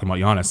we were talking about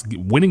Giannis,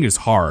 winning is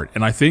hard,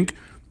 and I think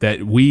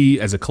that we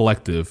as a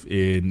collective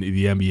in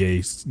the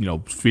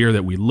NBA, sphere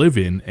that we live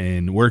in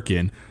and work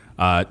in,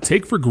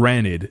 take for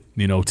granted,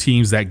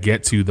 teams that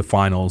get to the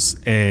finals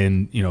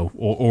and,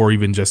 or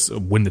even just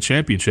win the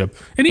championship,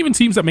 and even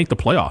teams that make the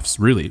playoffs.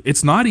 Really,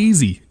 it's not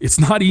easy. It's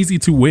not easy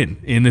to win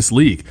in this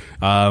league.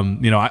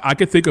 I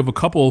could think of a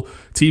couple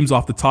teams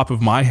off the top of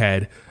my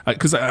head,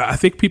 because I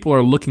think people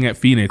are looking at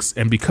Phoenix,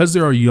 and because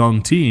they're a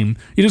young team,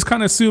 you just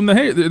kind of assume that,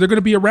 hey, they're going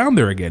to be around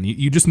there again.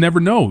 You just never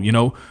know.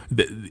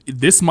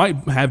 This might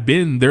have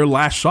been their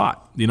last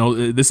shot.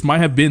 This might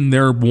have been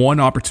their one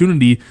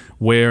opportunity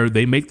where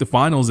they make the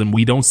finals and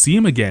we don't see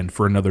them again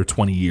for another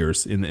 20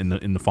 years in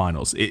the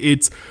finals.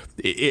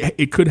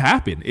 It could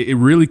happen. It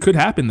really could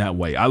happen that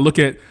way. I look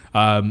at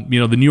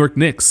the New York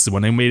Knicks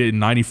when they made it in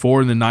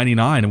 '94 and then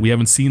 '99, and we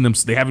haven't seen them.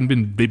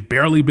 They've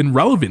barely been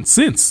relevant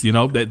since. They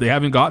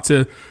haven't got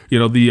to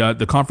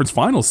the conference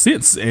finals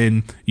since.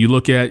 And you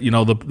look at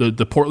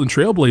the Portland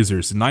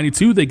Trailblazers in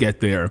 '92, they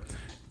get there,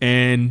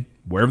 and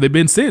where have they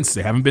been since?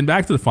 They haven't been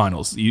back to the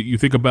finals. You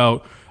think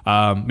about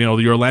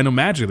the Orlando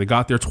Magic. They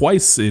got there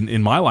twice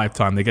in my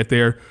lifetime. They get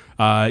there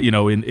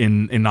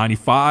in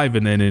 '95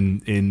 and then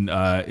in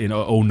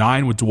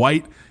 '09 with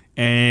Dwight,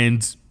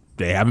 and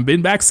they haven't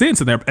been back since.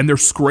 And they're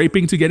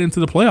scraping to get into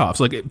the playoffs.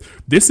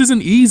 This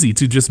isn't easy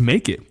to just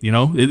make it.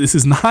 This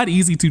is not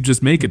easy to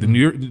just make it. The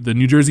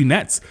New Jersey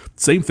Nets,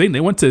 same thing. They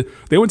went to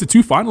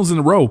 2 finals in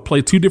a row,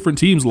 played 2 different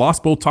teams,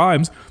 lost both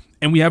times,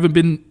 and we haven't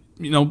been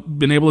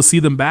able to see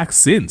them back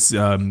since.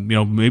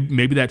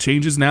 Maybe that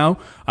changes now.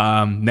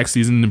 Next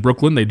season in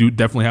Brooklyn, they do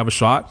definitely have a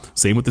shot.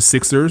 Same with the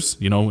Sixers.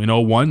 In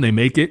 '01, they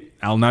make it.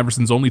 Allen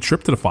Iverson's only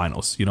trip to the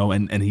finals.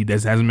 And he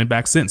hasn't been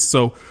back since.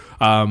 So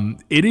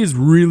it is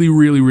really,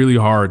 really, really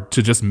hard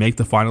to just make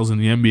the finals in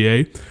the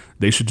NBA.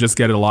 They should just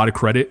get a lot of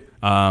credit,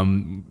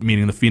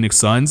 meaning the Phoenix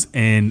Suns.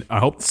 And I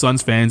hope the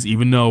Suns fans,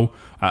 even though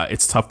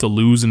it's tough to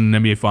lose in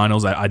an NBA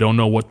Finals, I don't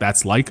know what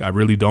that's like. I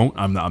really don't.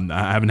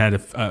 I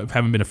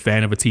haven't been a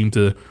fan of a team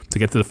to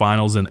get to the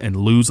finals and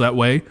lose that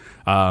way,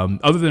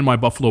 other than my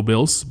Buffalo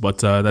Bills. But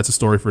that's a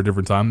story for a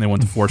different time. They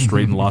went to 4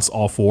 straight and lost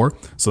all 4,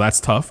 so that's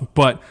tough.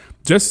 But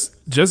just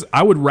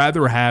I would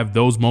rather have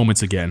those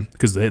moments again,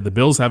 because the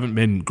Bills haven't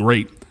been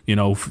great,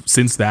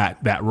 since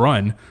that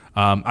run.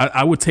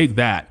 I would take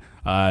that.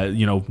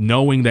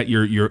 Knowing that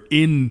you're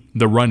in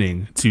the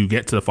running to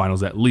get to the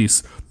finals at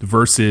least,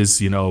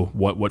 versus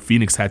what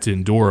Phoenix had to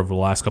endure over the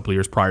last couple of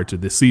years prior to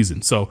this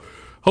season. So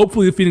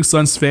hopefully the Phoenix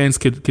Suns fans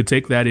could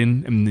take that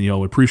in and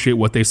appreciate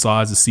what they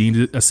saw as a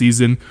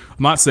season.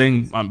 I'm not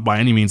saying by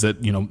any means that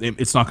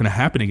it's not going to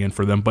happen again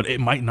for them, but it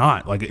might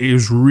not. It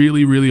is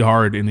really, really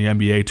hard in the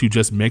NBA to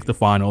just make the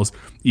finals,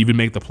 even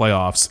make the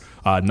playoffs.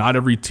 Not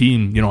every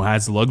team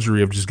has the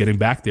luxury of just getting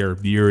back there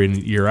year in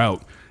year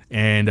out.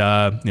 And,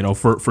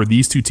 for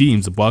these 2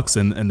 teams, the Bucks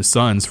and the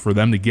Suns, for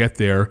them to get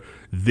there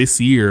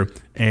this year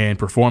and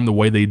perform the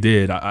way they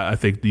did, I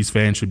think these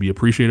fans should be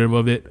appreciative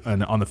of it.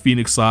 And on the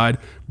Phoenix side,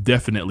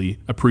 definitely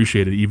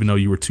appreciate it, even though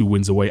you were 2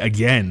 wins away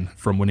again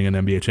from winning an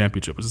NBA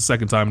championship. It's the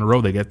second time in a row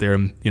they get there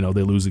and, they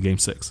lose in Game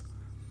 6.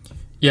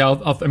 Yeah,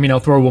 I'll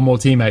throw one more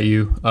team at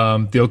you.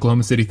 The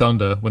Oklahoma City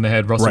Thunder, when they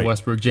had Russell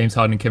Westbrook, James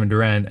Harden, and Kevin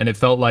Durant. And it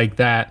felt like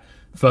that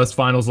first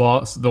finals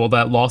loss, though,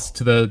 that loss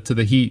to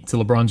the Heat, to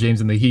LeBron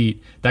James and the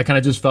Heat, that kind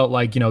of just felt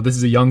like, this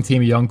is a young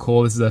team, a young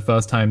core. This is their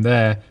first time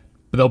there.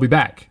 but they'll be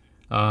back.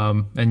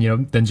 And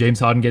then James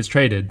Harden gets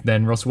traded,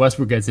 then Russell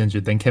Westbrook gets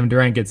injured, then Kevin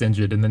Durant gets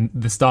injured, and then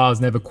the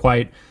stars never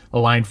quite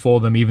aligned for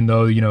them, even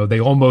though, they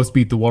almost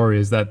beat the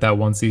Warriors that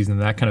one season.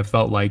 That kind of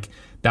felt like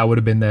that would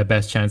have been their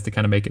best chance to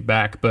kind of make it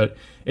back. But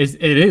it's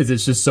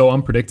just so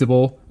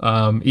unpredictable.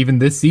 Even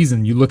this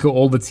season, you look at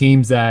all the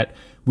teams that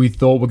we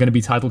thought were going to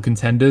be title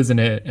contenders, and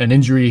an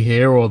injury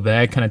here or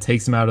there kind of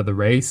takes them out of the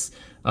race.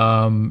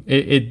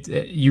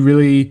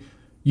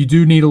 You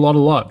do need a lot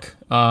of luck.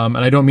 And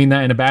I don't mean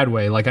that in a bad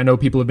way. Like, I know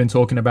people have been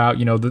talking about,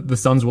 the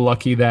Suns were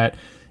lucky that,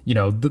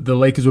 the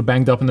Lakers were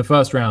banged up in the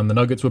first round. The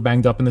Nuggets were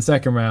banged up in the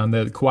second round.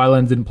 The Kawhi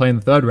Leonard didn't play in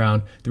the third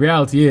round. The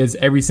reality is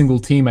every single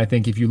team, I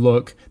think, if you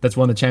look, that's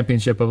won the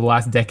championship over the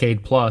last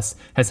decade plus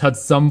has had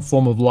some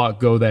form of luck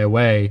go their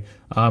way.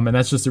 And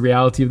that's just the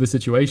reality of the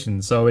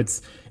situation. So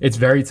it's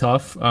very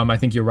tough. I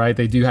think you're right.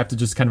 They do have to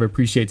just kind of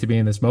appreciate to be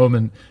in this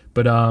moment.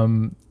 But,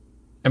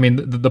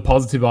 the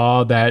positive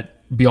are that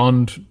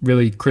beyond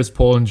really Chris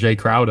Paul and Jay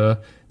Crowder,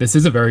 this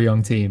is a very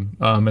young team.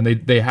 And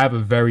they have a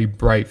very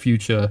bright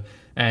future.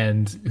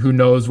 And who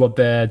knows what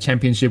their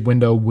championship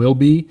window will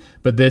be.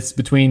 But this,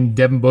 between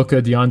Devin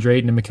Booker, DeAndre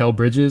Ayton, and Mikal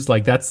Bridges,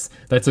 like that's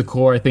a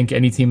core I think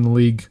any team in the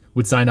league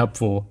would sign up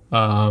for,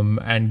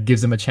 and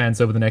gives them a chance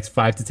over the next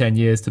 5 to 10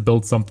 years to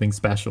build something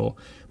special.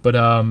 But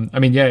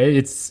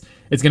it's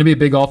going to be a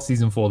big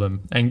offseason for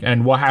them.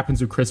 And what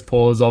happens with Chris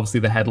Paul is obviously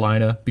the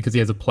headliner, because he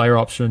has a player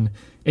option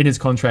in his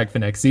contract for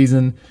next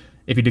season.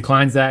 If he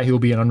declines that, he will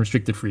be an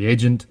unrestricted free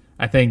agent.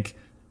 I think,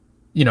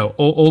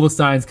 all the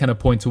signs kind of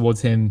point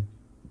towards him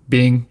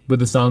being with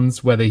the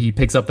Suns, whether he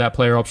picks up that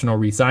player option or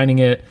re-signing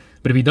it.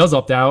 But if he does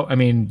opt out,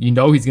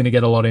 he's going to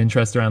get a lot of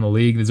interest around the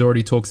league. There's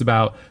already talks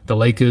about the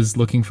Lakers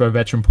looking for a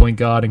veteran point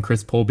guard and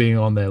Chris Paul being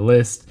on their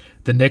list.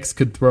 The Knicks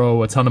could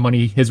throw a ton of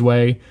money his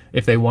way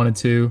if they wanted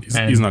to,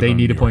 and they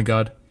need a point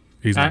guard.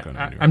 He's not going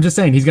to. I'm just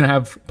saying he's going to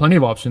have plenty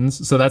of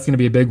options, so that's going to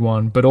be a big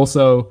one. But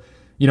also,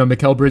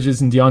 Mikal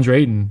Bridges and DeAndre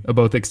Ayton are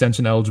both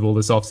extension eligible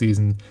this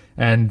offseason,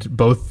 and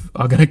both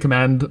are going to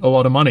command a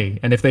lot of money.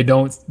 And if they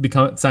don't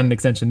sign an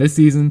extension this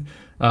season,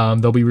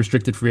 they'll be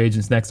restricted free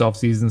agents next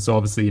offseason. So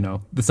obviously,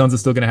 the Suns are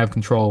still going to have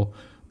control,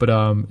 but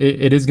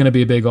it is going to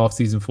be a big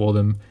offseason for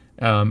them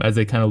as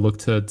they kind of look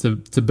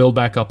to build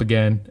back up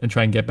again and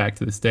try and get back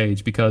to the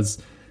stage,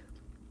 because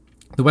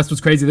the West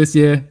was crazy this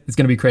year. It's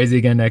going to be crazy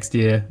again next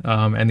year,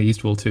 and the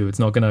East will too. It's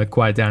not going to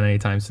quiet down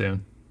anytime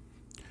soon.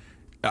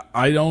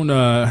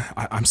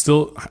 I'm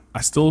still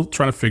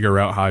trying to figure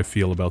out how I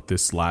feel about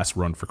this last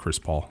run for Chris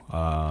Paul.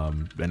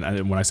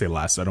 And when I say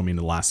last, I don't mean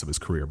the last of his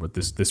career, but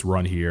this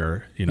run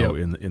here,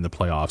 in the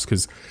playoffs.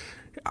 Because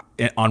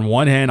on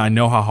one hand, I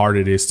know how hard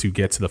it is to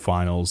get to the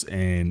finals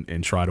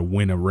and try to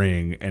win a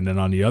ring, and then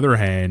on the other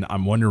hand,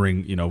 I'm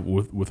wondering,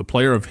 with a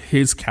player of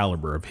his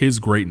caliber, of his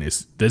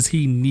greatness, does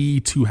he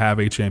need to have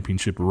a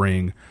championship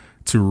ring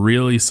to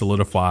really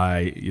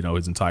solidify,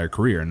 his entire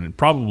career? And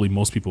probably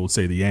most people would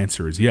say the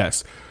answer is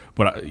yes.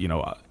 But,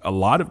 a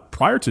lot of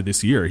prior to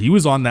this year, he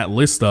was on that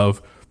list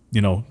of,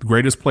 the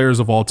greatest players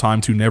of all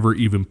time to never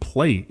even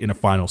play in a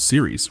final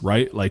series,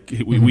 right? Like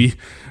we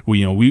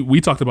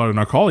talked about it in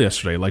our call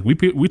yesterday. Like we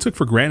took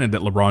for granted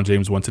that LeBron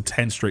James went to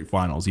 10 straight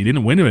finals. He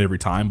didn't win it every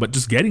time, but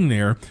just getting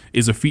there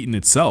is a feat in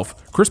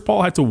itself. Chris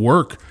Paul had to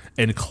work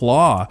and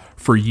claw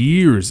for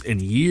years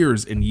and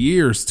years and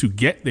years to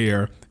get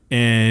there,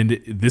 and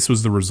this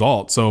was the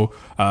result. So,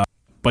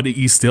 but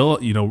he still,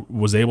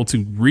 was able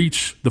to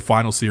reach the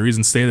final series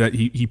and say that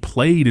he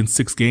played in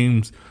 6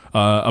 games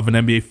of an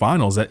NBA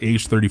Finals at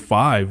age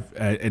 35,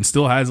 and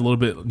still has a little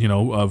bit,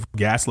 of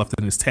gas left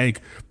in his tank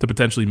to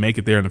potentially make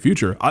it there in the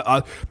future.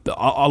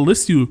 I'll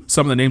list you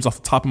some of the names off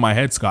the top of my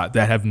head, Scott,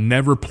 that have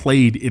never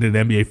played in an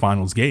NBA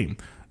Finals game.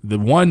 The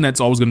one that's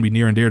always going to be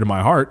near and dear to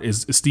my heart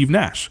is Steve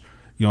Nash.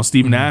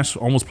 Steve Nash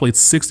almost played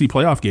 60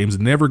 playoff games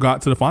and never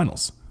got to the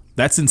finals.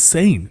 That's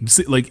insane.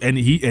 And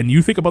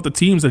you think about the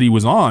teams that he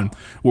was on.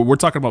 We're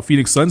talking about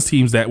Phoenix Suns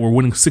teams that were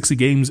winning 60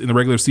 games in the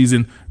regular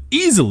season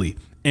easily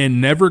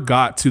and never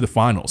got to the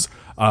finals.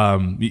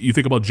 You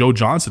think about Joe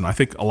Johnson. I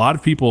think a lot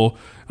of people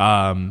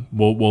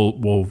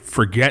will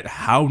forget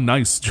how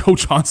nice Joe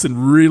Johnson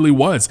really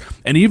was.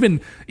 And even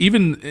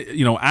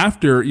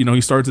after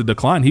he started to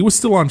decline, he was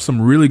still on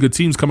some really good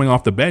teams coming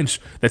off the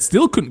bench that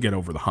still couldn't get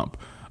over the hump.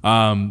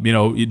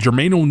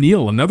 Jermaine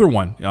O'Neal, another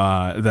one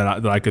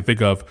that I could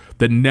think of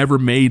that never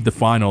made the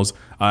finals.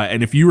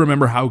 And if you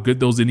remember how good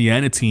those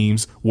Indiana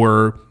teams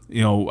were,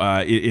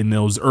 in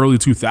those early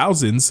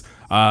 2000s,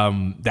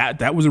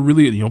 that was a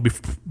really,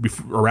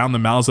 around the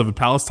Malice of the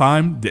Palace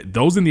time,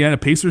 those Indiana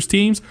Pacers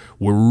teams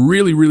were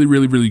really, really,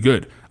 really, really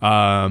good.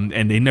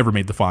 And they never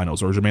made the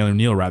finals, or Jermaine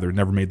O'Neal rather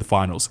never made the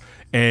finals.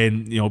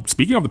 And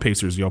speaking of the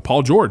Pacers,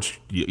 Paul George,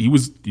 he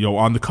was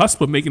on the cusp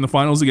of making the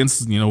finals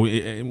against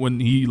when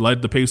he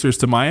led the Pacers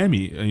to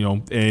Miami,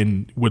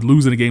 and would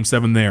lose in a Game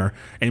 7 there,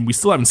 and we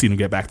still haven't seen him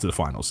get back to the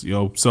finals.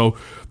 So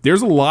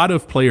there's a lot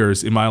of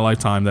players in my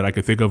lifetime that I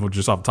could think of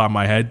just off the top of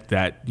my head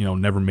that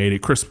never made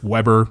it. Chris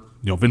Webber,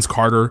 Vince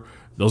Carter.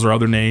 Those are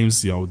other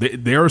names.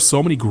 There are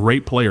so many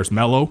great players.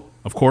 Melo,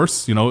 Of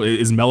course,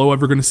 is Melo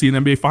ever going to see an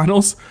NBA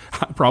Finals?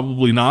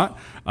 Probably not.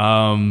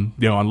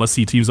 Unless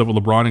he teams up with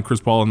LeBron and Chris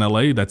Paul in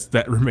LA,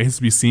 that remains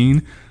to be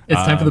seen. It's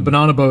time for the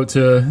banana boat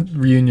to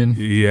reunion.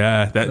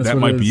 Yeah, that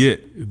might be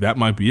it. That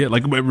might be it.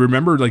 Like,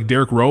 remember, like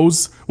Derrick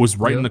Rose was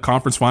right in the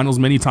conference finals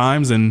many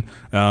times, and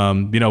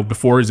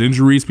before his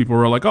injuries, people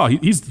were like, "Oh,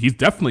 he's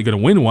definitely going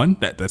to win one."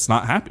 That's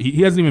not happening.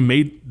 He hasn't even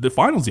made the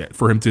finals yet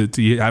for him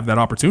to have that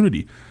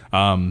opportunity.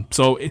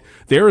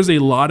 There is a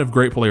lot of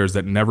great players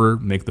that never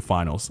make the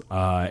finals,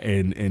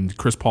 and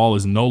Chris Paul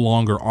is no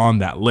longer on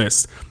that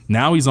list.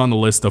 Now he's on the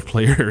list of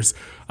players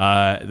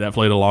that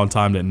played a long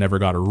time that never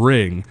got a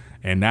ring.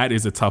 And that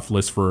is a tough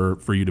list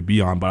for you to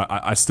be on. But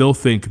I still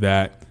think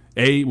that,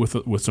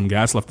 with some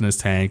gas left in his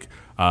tank,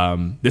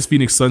 this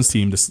Phoenix Suns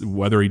team,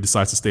 whether he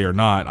decides to stay or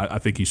not, I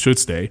think he should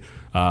stay.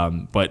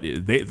 But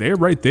they're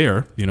right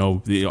there.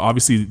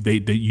 Obviously, they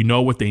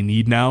what they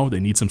need now.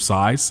 They need some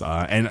size.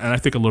 And I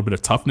think a little bit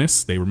of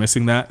toughness. They were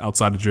missing that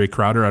outside of Jay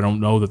Crowder. I don't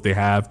know that they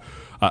have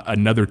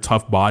another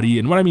tough body.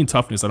 And when I mean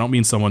toughness, I don't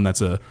mean someone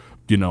that's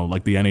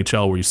like the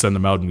NHL where you send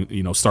them out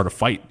and, start a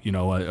fight, I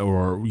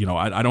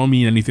don't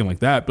mean anything like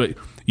that, but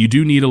you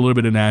do need a little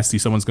bit of nasty.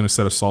 Someone's going to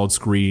set a solid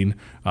screen.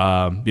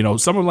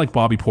 Someone like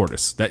Bobby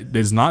Portis, that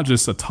is not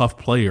just a tough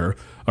player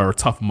or a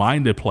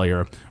tough-minded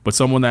player, but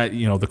someone that,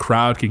 the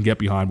crowd can get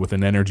behind with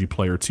an energy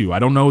player too. I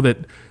don't know that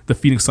the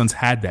Phoenix Suns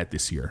had that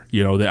this year.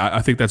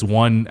 I think that's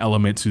one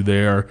element to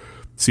their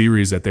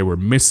series that they were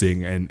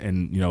missing, and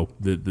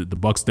the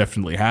Bucks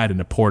definitely had in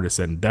the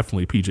Portis and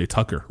definitely PJ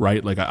Tucker,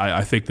 right? Like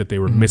I think that they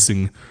were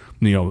missing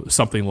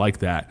something like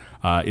that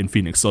in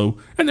Phoenix. So,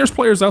 and there's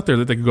players out there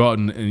that they could go out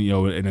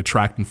and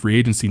attract in free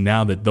agency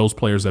now that those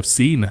players have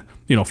seen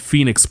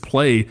Phoenix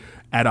play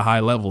at a high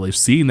level. They've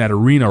seen that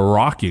arena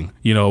rocking.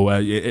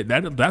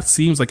 That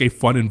seems like a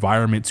fun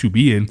environment to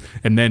be in.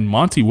 And then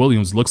Monty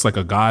Williams looks like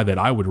a guy that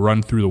I would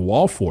run through the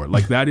wall for.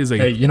 Like, that is a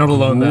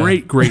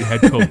great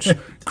head coach.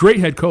 Great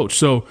head coach.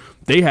 So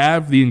they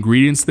have the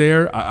ingredients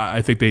there.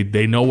 I think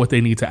they know what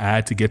they need to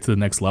add to get to the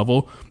next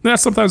level. And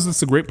sometimes that's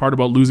the great part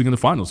about losing in the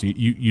finals.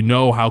 You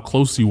know how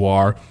close you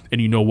are,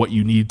 and you know what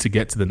you need to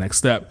get to the next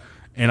step.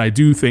 And I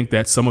do think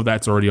that some of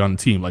that's already on the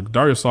team. Like,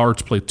 Dario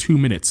Saric played 2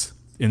 minutes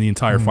in the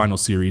entire final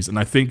series. And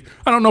I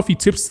don't know if he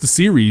tips the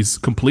series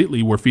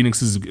completely where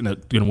Phoenix is going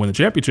to win the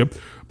championship,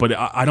 but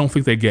I don't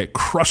think they get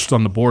crushed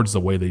on the boards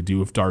the way they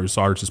do if Dario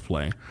Saric is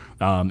playing.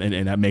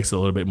 And that makes it a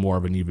little bit more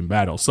of an even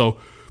battle. So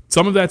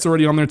some of that's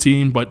already on their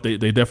team, but they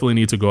definitely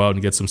need to go out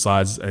and get some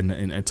size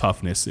and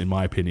toughness, in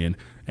my opinion.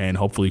 And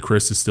hopefully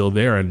Chris is still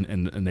there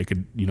and they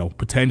could,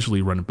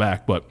 potentially run it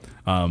back. But,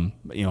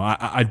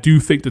 I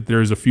do think that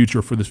there is a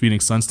future for this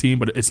Phoenix Suns team,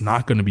 but it's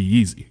not going to be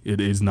easy. It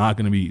is not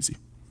going to be easy.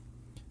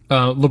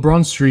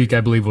 LeBron's streak,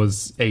 I believe,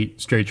 was 8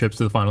 straight trips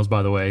to the finals,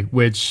 by the way,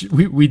 which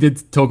we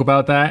did talk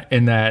about that,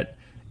 and that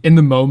in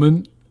the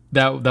moment,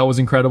 that was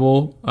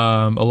incredible.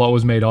 A lot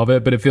was made of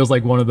it, but it feels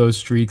like one of those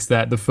streaks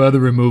that the further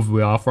removed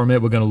we are from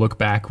it, we're going to look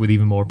back with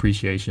even more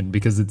appreciation,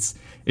 because it's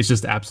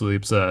just absolutely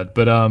absurd.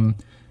 But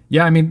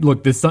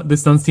look, this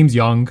Suns team's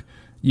young.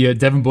 Yeah,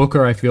 Devin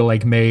Booker, I feel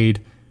like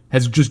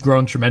has just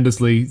grown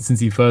tremendously since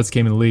he first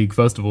came in the league,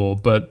 first of all.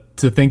 But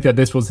to think that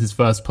this was his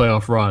first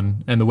playoff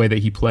run and the way that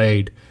he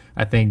played,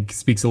 I think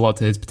speaks a lot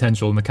to his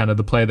potential and the kind of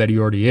the player that he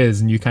already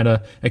is. And you kind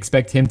of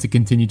expect him to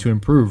continue to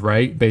improve,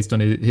 right? Based on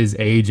his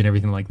age and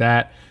everything like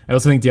that. I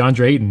also think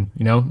DeAndre Ayton,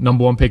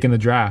 number 1 pick in the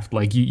draft.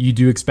 Like, you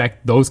do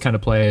expect those kind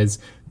of players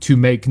to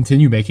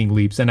continue making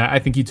leaps. And I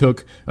think he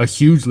took a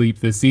huge leap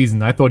this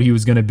season. I thought he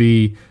was going to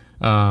be,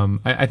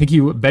 I think he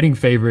betting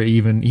favorite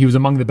even. He was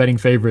among the betting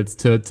favorites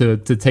to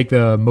take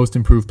the Most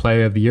Improved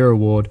Player of the Year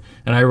award,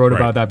 and I wrote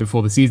about that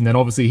before the season. And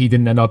obviously, he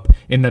didn't end up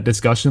in that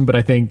discussion. But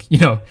I think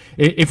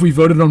if we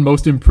voted on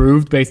Most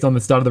Improved based on the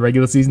start of the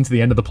regular season to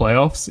the end of the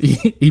playoffs,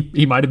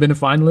 he might have been a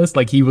finalist.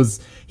 Like,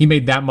 he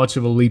made that much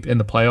of a leap in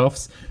the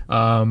playoffs.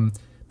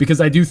 Because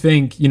I do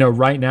think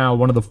right now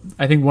one of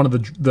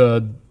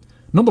the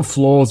not the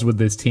flaws with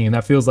this team,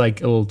 that feels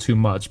like a little too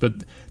much, but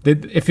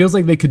it feels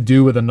like they could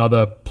do with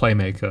another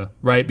playmaker,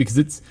 right? Because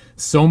it's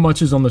so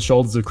much is on the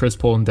shoulders of Chris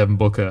Paul and Devin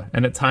Booker,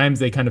 and at times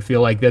they kind of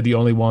feel like they're the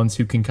only ones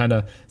who can kind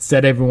of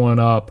set everyone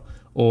up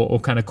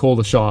or kind of call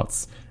the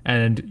shots.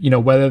 And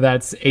whether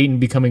that's Ayton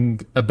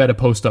becoming a better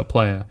post-up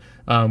player,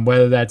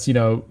 whether that's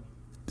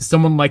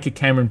someone like a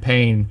Cameron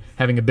Payne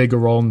having a bigger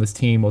role in this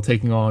team or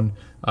taking on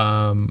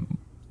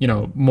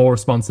more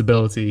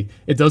responsibility.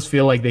 It does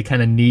feel like they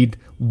kind of need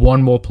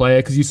one more player,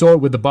 because you saw it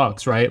with the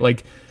Bucks, right?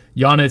 Like,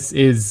 Giannis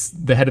is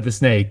the head of the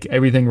snake.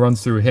 Everything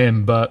runs through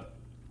him, but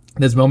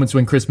there's moments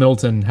when Chris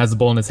Middleton has the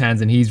ball in his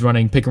hands and he's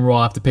running pick and roll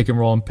after pick and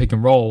roll and pick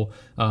and roll.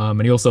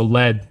 And he also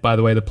led, by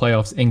the way, the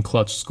playoffs in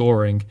clutch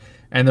scoring.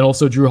 And then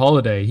also Drew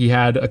Holiday. He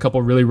had a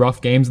couple really rough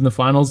games in the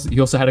finals.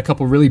 He also had a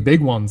couple really big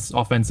ones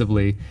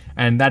offensively.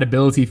 And that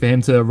ability for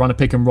him to run a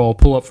pick and roll,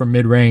 pull up from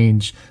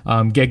mid-range,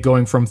 get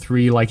going from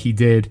 3 like he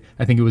did,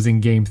 I think it was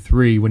in game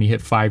 3 when he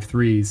hit 5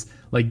 threes.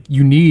 Like,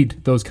 you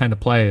need those kind of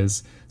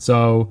players.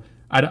 So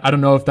I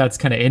don't know if that's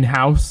kind of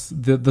in-house.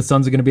 The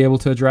Suns are going to be able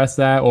to address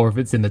that, or if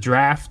it's in the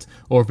draft,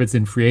 or if it's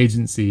in free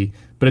agency.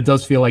 But it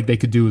does feel like they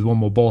could do with one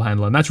more ball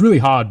handler, and that's really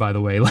hard, by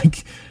the way.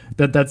 Like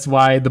that's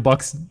why the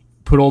Bucks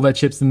put all their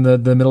chips in the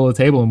middle of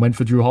the table and went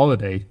for Drew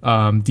Holiday.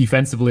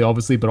 Defensively,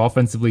 obviously, but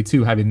offensively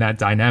too, having that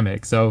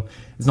dynamic. So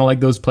it's not like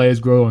those players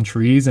grow on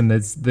trees and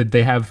that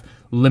they have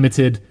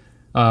limited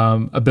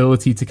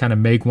ability to kind of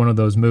make one of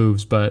those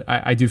moves. But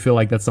I do feel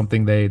like that's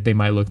something they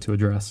might look to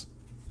address.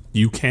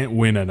 You can't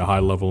win at a high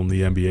level in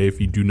the NBA if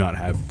you do not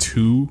have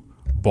two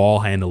ball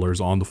handlers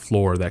on the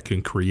floor that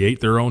can create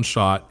their own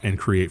shot and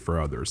create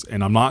for others.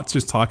 And I'm not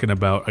just talking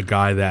about a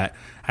guy that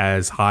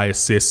has high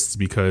assists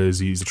because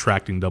he's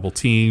attracting double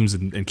teams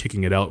and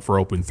kicking it out for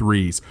open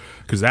threes,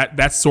 because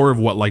that's sort of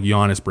what like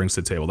Giannis brings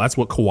to the table. That's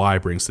what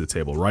Kawhi brings to the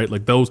table, right?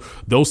 Like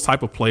those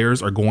type of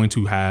players are going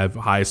to have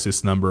high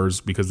assist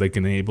numbers because they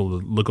can able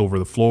to look over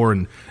the floor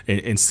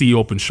and see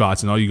open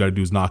shots, and all you got to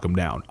do is knock them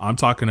down. I'm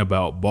talking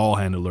about ball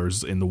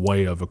handlers in the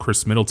way of a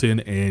Chris Middleton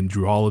and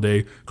Drew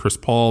Holiday, Chris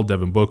Paul,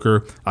 Devin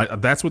Booker.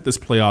 That's what this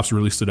playoffs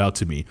really stood out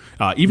to me.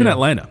 Even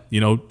Atlanta,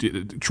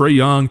 Trae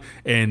Young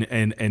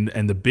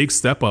and the big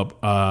step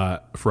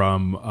up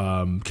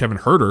from Kevin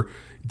Huerter.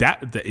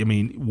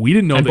 We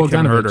didn't know that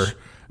Kevin Huerter.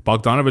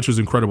 Bogdanovich was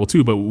incredible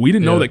too, but we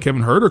didn't know that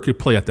Kevin Huerter could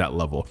play at that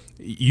level.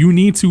 You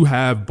need to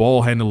have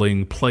ball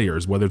handling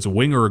players, whether it's a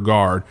wing or a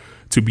guard,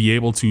 to be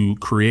able to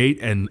create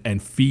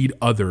and feed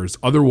others.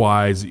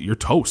 Otherwise, you're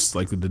toast.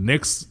 Like the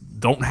Knicks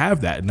don't have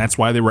that, and that's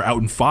why they were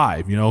out in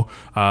 5.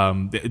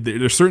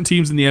 There's certain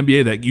teams in the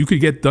NBA that you could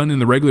get done in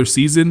the regular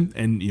season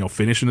and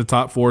finish in the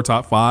top 4,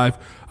 top 5,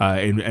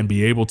 and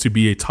be able to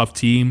be a tough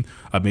team,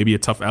 maybe a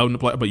tough out in the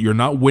play, but you're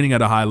not winning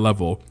at a high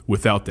level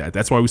without that.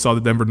 That's why we saw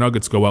the Denver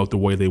Nuggets go out the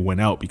way they went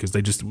out, because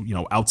they just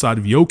outside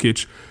of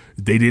Jokic,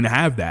 they didn't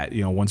have that.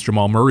 Once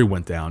Jamal Murray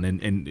went down,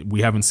 and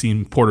we haven't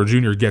seen Porter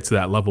Jr. get to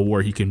that level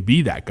where he can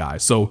be that guy.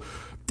 So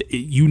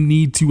you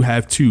need to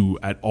have two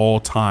at all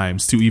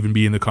times to even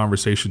be in the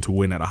conversation to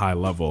win at a high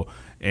level.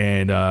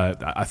 And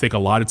I think a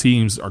lot of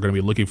teams are going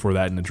to be looking for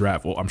that in the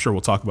draft. Well, I'm sure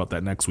we'll talk about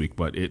that next week,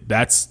 but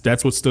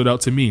that's what stood out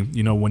to me.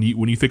 When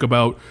you think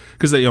about,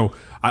 because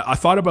I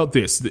thought about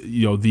this.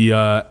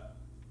 The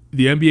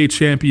NBA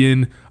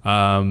champion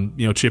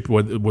chip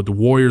what the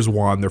Warriors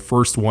won, their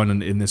first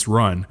one in this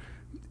run.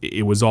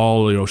 It was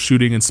all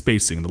shooting and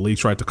spacing. The league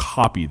tried to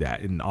copy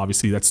that, and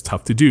obviously that's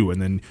tough to do.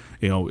 And then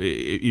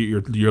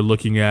you're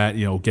looking at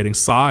getting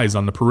size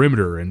on the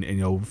perimeter,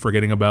 and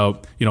forgetting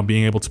about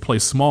being able to play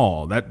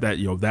small.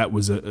 That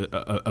was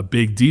a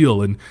big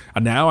deal. And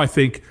now I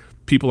think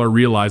people are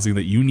realizing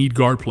that you need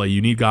guard play.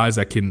 You need guys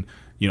that can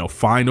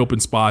find open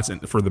spots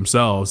for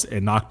themselves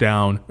and knock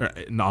down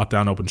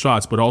open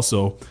shots, but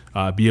also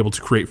be able to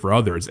create for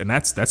others. And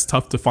that's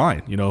tough to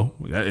find.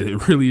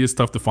 It really is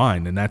tough to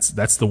find, and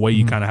that's the way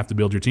you kind of have to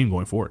build your team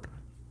going forward.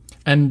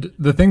 And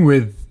the thing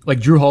with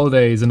like Drew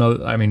Holiday is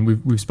another. I mean,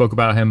 we've spoke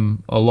about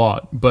him a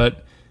lot,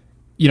 but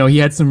he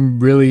had some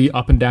really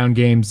up and down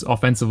games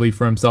offensively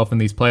for himself in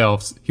these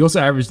playoffs. He also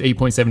averaged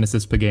 8.7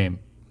 assists per game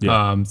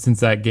since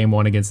that game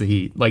 1 against the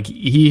Heat. Like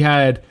he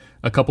had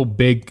a couple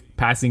big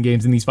passing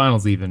games in these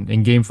finals. Even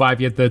in game 5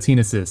 he had 13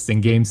 assists.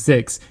 In game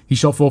 6 he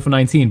shot 4 for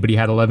 19, but he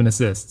had 11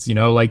 assists.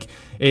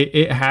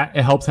 It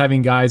helps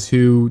having guys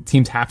who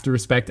teams have to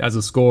respect as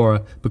a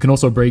scorer, but can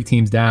also break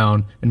teams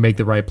down and make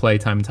the right play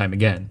time and time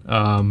again.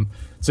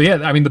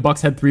 The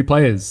Bucks had 3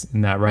 players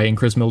in that, right? And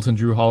Chris Middleton,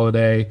 Drew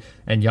Holiday,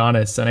 and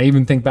Giannis. And I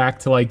even think back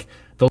to like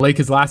the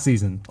Lakers last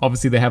season.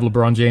 Obviously, they have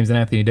LeBron James and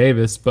Anthony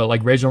Davis, but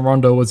like Rajon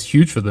Rondo was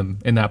huge for them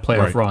in that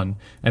playoff run.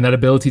 And that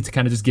ability to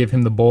kind of just give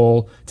him the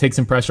ball, take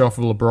some pressure off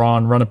of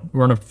LeBron,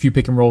 run a few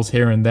pick and rolls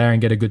here and there and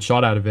get a good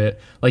shot out of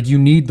it. Like, you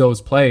need those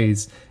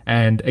plays.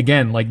 And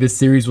again, like, this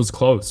series was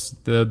close.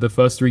 The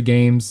first 3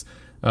 games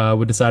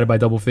were decided by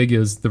double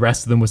figures. The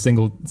rest of them were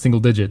single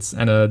digits.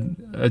 And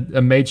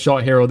a made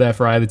shot here or there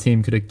for either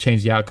team could have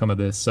changed the outcome of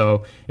this.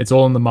 So it's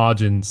all in the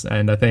margins.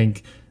 And I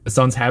think the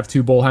Suns have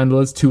 2 ball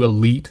handlers, 2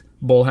 elite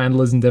ball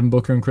handlers in Devin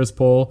Booker and Chris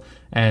Paul,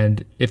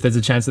 and if there's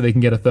a chance that they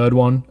can get a third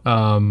one,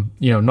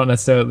 not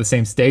necessarily at the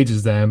same stage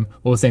as them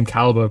or the same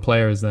caliber of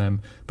player as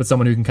them, but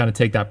someone who can kind of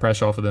take that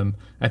pressure off of them,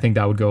 I think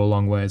that would go a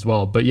long way as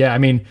well. But yeah, I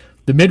mean,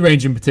 the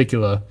mid-range in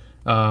particular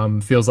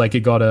feels like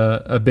it got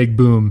a big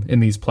boom in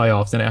these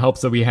playoffs, and it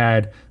helps that we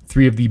had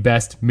 3 of the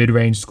best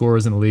mid-range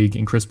scorers in the league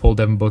in Chris Paul,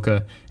 Devin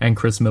Booker, and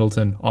Chris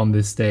Middleton on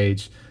this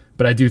stage.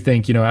 But I do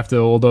think, after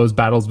all those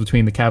battles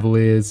between the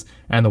Cavaliers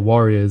and the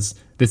Warriors,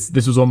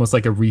 this was almost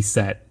like a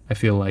reset, I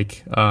feel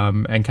like,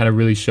 and kind of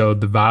really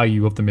showed the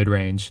value of the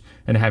mid-range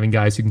and having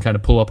guys who can kind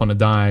of pull up on a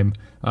dime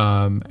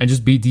and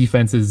just beat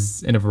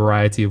defenses in a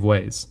variety of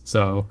ways.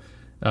 So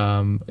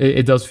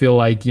it does feel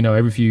like,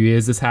 every few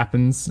years this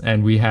happens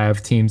and we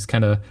have teams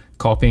kind of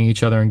copying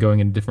each other and going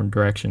in a different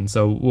direction.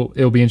 So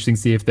it'll be interesting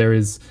to see if there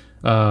is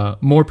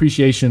more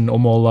appreciation or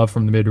more love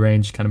from the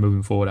mid-range kind of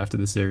moving forward after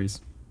this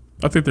series.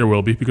 I think there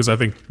will be, because I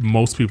think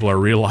most people are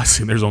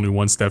realizing there's only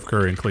one Steph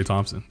Curry and Klay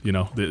Thompson.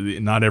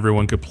 Not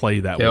everyone could play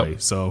that way.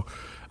 So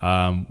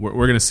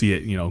we're going to see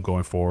it,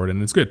 going forward,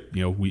 and it's good.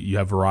 You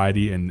have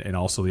variety and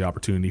also the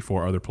opportunity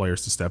for other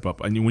players to step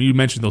up. And when you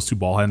mentioned those two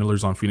ball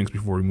handlers on Phoenix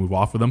before we move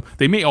off of them,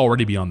 they may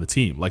already be on the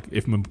team. Like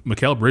if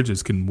Mikal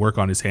Bridges can work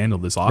on his handle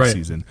this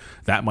offseason,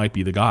 that might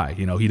be the guy.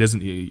 He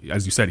doesn't,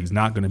 as you said, he's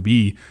not going to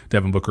be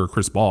Devin Booker or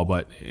Chris Paul,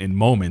 but in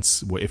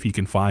moments, if he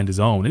can find his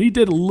own, and he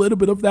did a little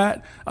bit of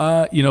that,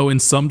 in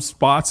some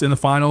spots in the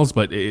finals,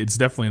 but it's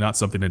definitely not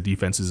something that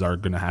defenses are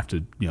going to have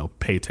to,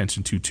 pay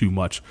attention to too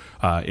much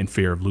in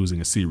fear of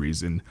losing a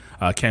series. And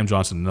Cam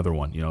Johnson, another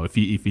one. If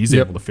he's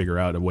able to figure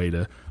out a way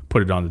to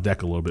put it on the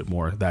deck a little bit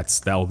more,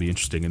 that will be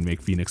interesting and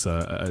make Phoenix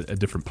a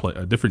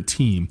different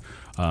team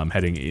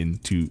heading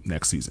into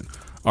next season.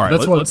 All right,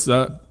 let's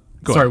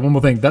Sorry, one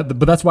more thing. But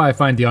that's why I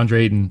find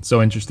DeAndre Ayton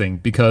so interesting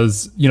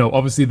because,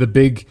 obviously the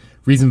big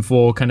reason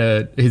for kind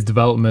of his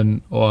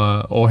development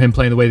or him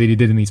playing the way that he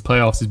did in these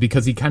playoffs is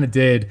because he kind of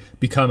did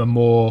become a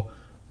more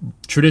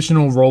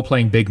traditional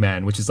role-playing big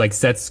man, which is like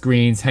set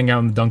screens, hang out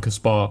in the dunker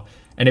spot,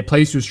 and it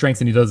plays to his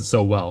strengths and he does it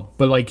so well.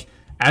 But like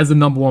as the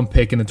number one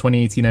pick in the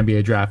 2018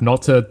 NBA draft,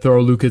 not to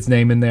throw Luka's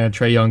name in there,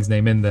 Trae Young's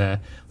name in there,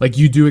 like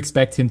you do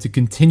expect him to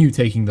continue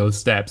taking those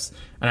steps.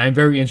 And I'm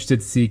very interested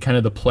to see kind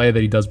of the player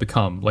that he does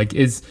become. Like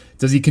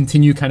does he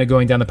continue kind of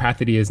going down the path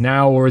that he is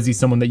now, or is he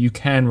someone that you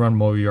can run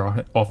more of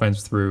your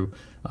offense through?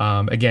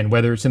 Again,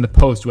 whether it's in the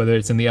post, whether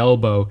it's in the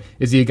elbow,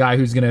 is he a guy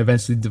who's going to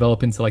eventually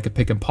develop into like a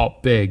pick and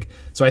pop big?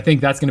 So I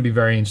think that's going to be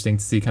very interesting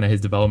to see kind of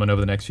his development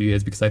over the next few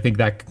years, because I think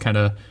that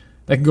can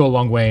go a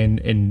long way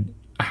in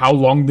how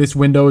long this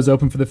window is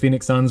open for the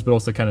Phoenix Suns, but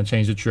also kind of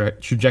change the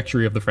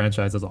trajectory of the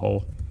franchise as a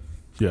whole.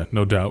 Yeah,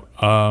 no doubt.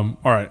 All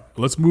right,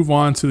 let's move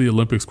on to the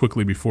Olympics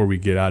quickly before we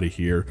get out of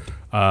here.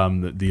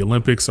 The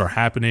Olympics are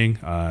happening.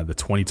 The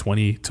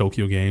 2020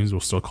 Tokyo Games,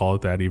 we'll still call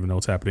it that, even though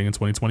it's happening in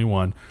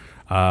 2021.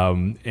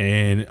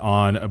 And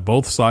on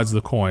both sides of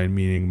the coin,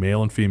 meaning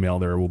male and female,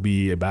 there will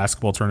be a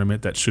basketball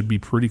tournament that should be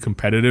pretty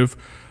competitive.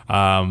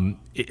 When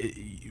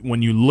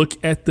you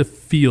look at the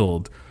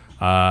field,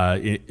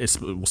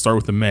 we'll start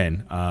with the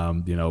men.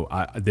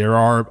 There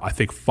are, I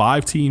think,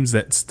 5 teams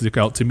that stick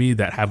out to me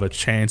that have a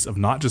chance of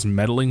not just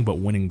medaling but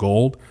winning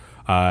gold.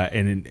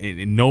 And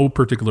in no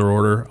particular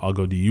order, I'll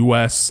go the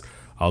U.S.,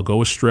 I'll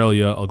go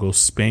Australia, I'll go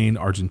Spain,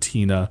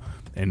 Argentina,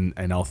 and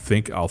I'll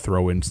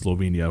throw in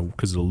Slovenia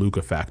because of the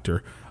Luka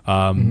factor.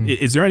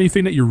 Is there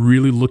anything that you're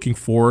really looking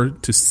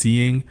forward to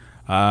seeing,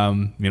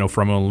 from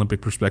an Olympic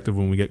perspective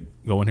when we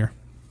get going here?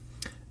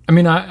 I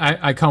mean,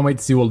 I can't wait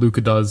to see what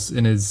Luka does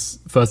in his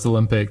first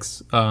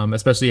Olympics,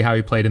 especially how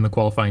he played in the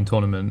qualifying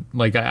tournament.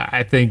 Like,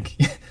 I think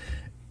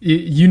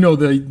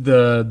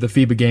the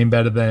FIBA game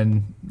better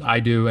than I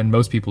do and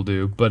most people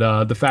do.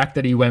 But the fact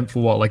that he went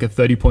for like a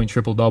 30-point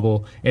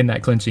triple-double in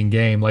that clinching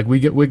game, like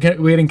we're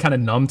getting kind of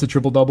numb to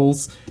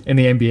triple-doubles in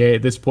the NBA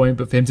at this point.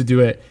 But for him to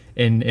do it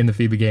in the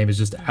FIBA game is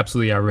just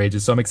absolutely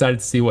outrageous. So I'm excited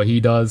to see what he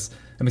does.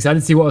 I'm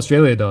excited to see what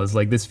Australia does.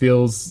 Like, this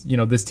feels,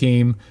 this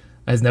team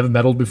has never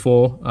medaled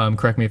before.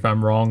 Correct me if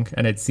I'm wrong.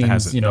 And it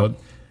seems,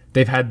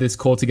 they've had this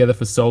core together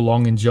for so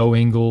long in Joe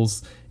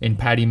Ingles, in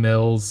Patty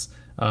Mills,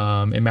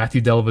 in Matthew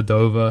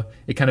Dellavedova.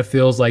 It kind of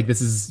feels like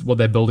this is what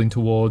they're building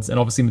towards. And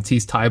obviously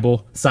Matisse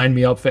Thybulle, sign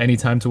me up for any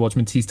time to watch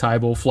Matisse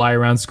Thybulle fly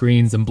around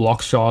screens and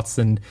block shots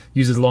and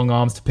use his long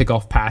arms to pick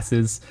off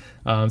passes.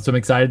 So I'm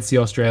excited to see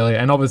Australia.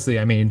 And obviously,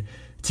 I mean,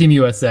 Team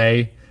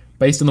USA,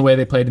 based on the way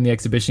they played in the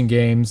exhibition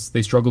games,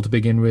 they struggled to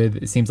begin with.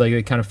 It seems like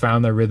they kind of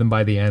found their rhythm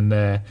by the end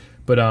there.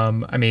 But,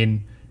 I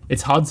mean,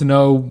 it's hard to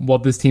know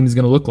what this team is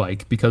going to look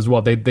like because,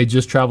 they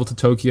just traveled to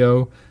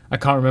Tokyo. I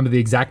can't remember the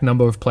exact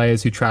number of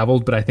players who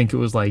traveled, but I think it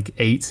was like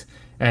 8.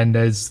 And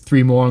there's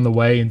 3 more on the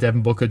way in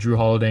Devin Booker, Drew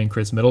Holiday, and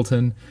Chris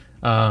Middleton.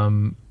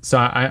 So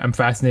I'm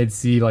fascinated to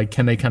see, like,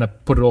 can they kind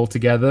of put it all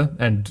together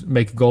and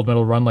make a gold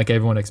medal run like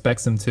everyone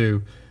expects them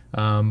to?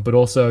 But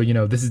also,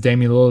 this is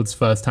Damian Lillard's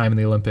first time in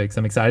the Olympics.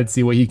 I'm excited to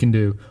see what he can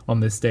do on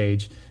this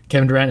stage.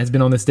 Kevin Durant has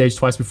been on this stage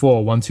twice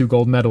before, won 2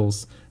 gold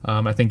medals.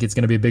 I think it's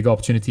going to be a big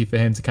opportunity for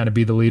him to kind of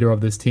be the leader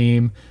of this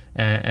team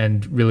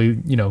and really,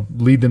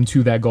 lead them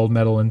to that gold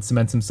medal and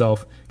cement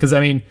himself. Because, I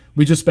mean,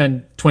 we just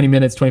spent 25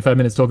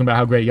 minutes talking about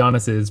how great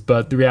Giannis is,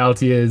 but the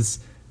reality is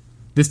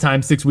this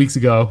time 6 weeks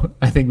ago,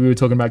 I think we were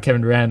talking about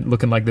Kevin Durant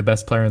looking like the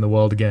best player in the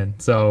world again.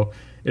 So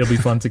it'll be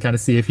fun to kind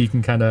of see if he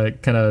can kind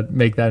of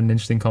make that an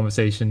interesting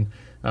conversation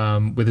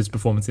with his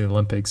performance in the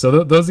Olympics.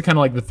 So those are kind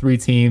of like the 3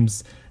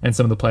 teams and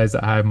some of the players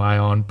that I have my eye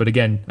on. But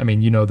again, I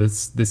mean,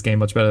 this game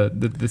much better,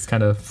 this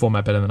kind of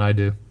format better than I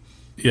do.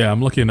 Yeah,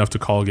 I'm lucky enough to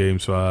call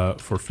games for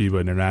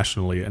FIBA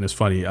internationally, and it's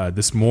funny.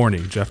 This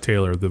morning, Jeff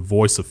Taylor, the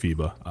voice of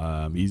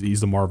FIBA,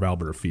 he's the Marv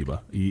Albert of FIBA.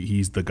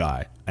 He's the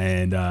guy,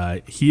 and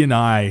he and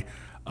I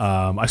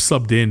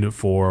subbed in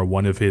for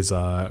one of his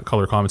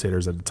color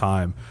commentators at the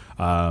time,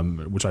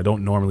 which I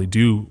don't normally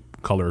do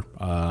color,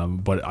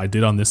 but I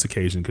did on this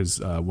occasion because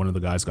one of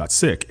the guys got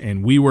sick,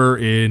 and we were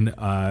in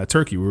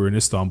Turkey. We were in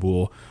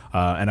Istanbul,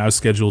 and I was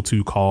scheduled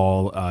to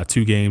call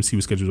 2 games. He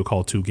was scheduled to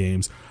call 2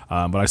 games,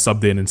 but I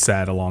subbed in and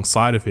sat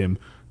alongside of him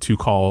to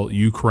call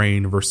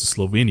Ukraine versus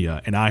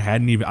Slovenia, and I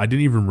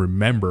didn't even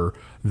remember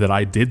that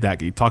I did that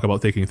game. Talk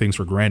about taking things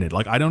for granted.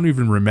 Like, I don't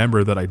even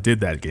remember that I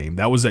did that game.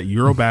 That was at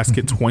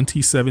Eurobasket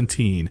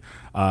 2017,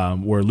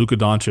 where Luka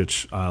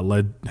Doncic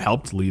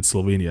helped lead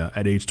Slovenia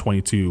at age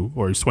 22,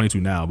 or he's 22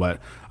 now,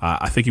 but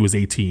I think he was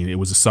 18. It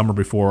was the summer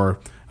before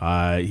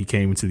he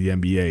came into the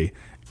NBA.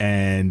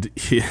 And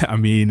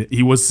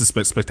he was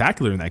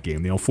spectacular in that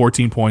game.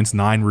 14 points,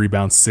 9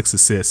 rebounds, 6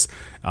 assists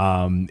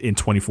in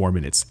 24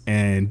 minutes,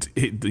 and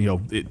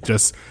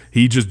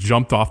he just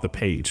jumped off the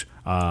page.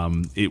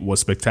 It was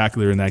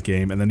spectacular in that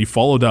game, and then he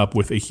followed up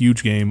with a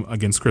huge game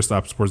against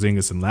Kristaps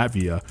Porzingis in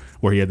Latvia,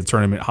 where he had the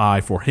tournament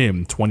high for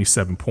him: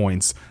 27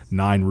 points,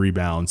 9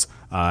 rebounds,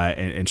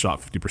 and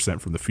shot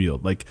 50% from the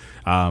field. Like,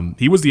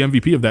 he was the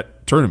MVP of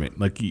that tournament.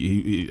 Like,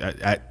 he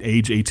at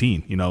age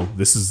 18.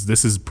 This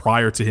is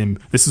prior to him.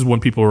 This is when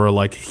people were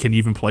like, can he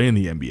even play in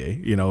the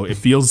NBA? It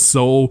feels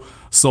so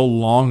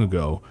long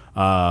ago.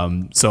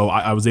 So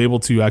I was able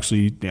to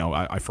actually,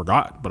 I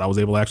forgot, but I was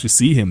able to actually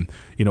see him,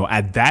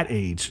 at that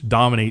age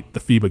dominate the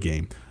FIBA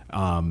game.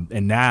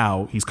 And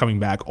now he's coming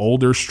back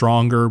older,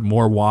 stronger,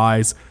 more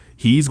wise.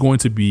 He's going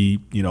to be,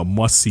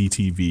 must-see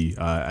TV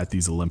at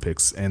these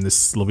Olympics. And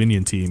this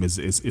Slovenian team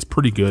is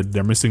pretty good.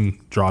 They're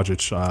missing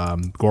Dragic,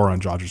 Goran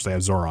Dragic. They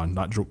have Zoran,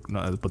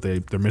 but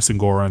they're missing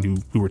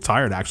Goran, who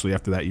retired actually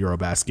after that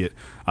Eurobasket.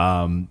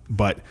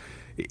 But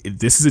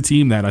this is a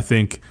team that I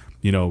think,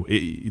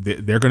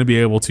 they're going to be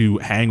able to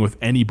hang with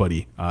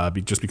anybody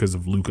just because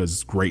of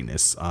Luka's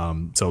greatness.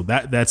 So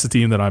that's a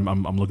team that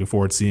I'm looking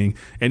forward to seeing.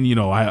 And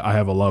I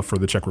have a love for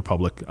the Czech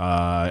Republic.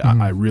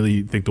 I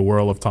really think the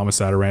world of Thomas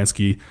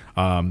Satoransky,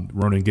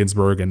 Ronan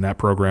Ginsburg, and that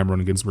program.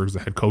 Ronan Ginsburg is the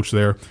head coach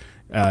there.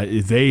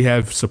 They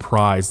have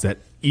surprised at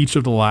each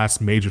of the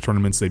last major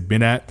tournaments they've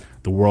been at.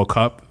 The World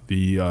Cup,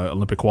 the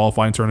Olympic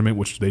qualifying tournament,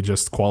 which they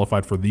just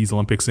qualified for these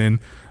Olympics in,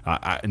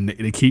 and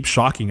they keep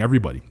shocking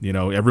everybody.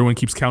 Everyone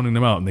keeps counting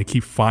them out, and they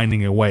keep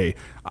finding a way.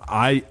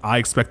 I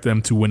expect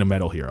them to win a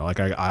medal here. Like,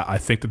 I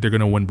think that they're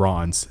going to win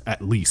bronze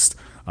at least.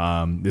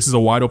 This is a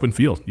wide open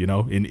field.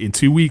 In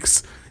 2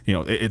 weeks,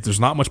 there's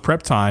not much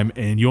prep time,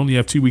 and you only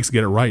have 2 weeks to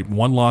get it right.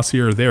 One loss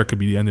here or there could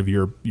be the end of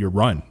your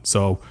run.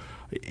 So,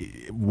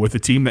 with a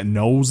team that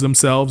knows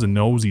themselves and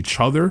knows each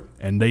other,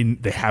 and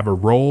they have a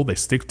role, they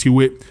stick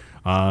to it.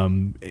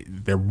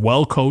 They're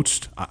well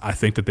coached. I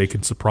think that they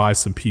can surprise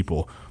some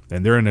people,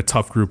 and they're in a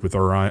tough group with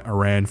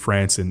Iran,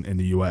 France, and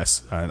the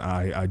U.S. And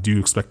I do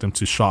expect them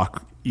to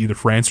shock either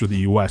France or the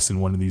U.S. in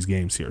one of these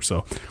games here.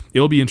 So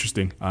it'll be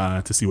interesting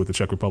to see what the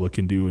Czech Republic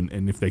can do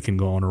and if they can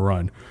go on a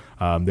run.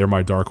 They're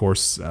my dark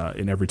horse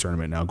in every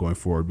tournament now going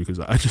forward, because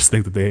I just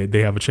think that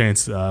they have a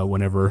chance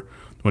whenever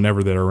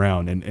they're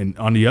around. And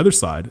on the other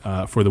side,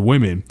 for the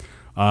women,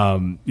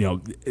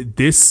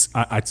 this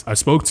I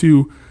spoke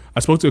to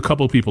a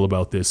couple of people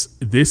about this.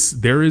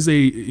 There is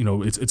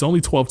it's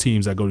only 12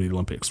 teams that go to the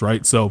Olympics,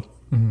 right? So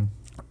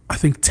I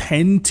think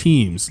 10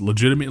 teams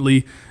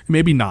legitimately,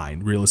 maybe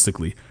 9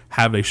 realistically,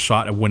 have a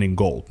shot at winning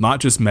gold, not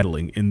just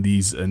medaling in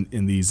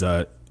these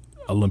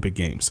Olympic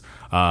Games.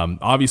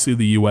 Obviously,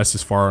 the U.S.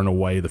 is far and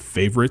away the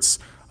favorites,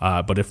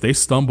 but if they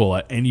stumble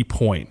at any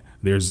point,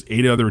 there's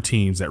 8 other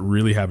teams that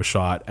really have a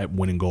shot at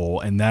winning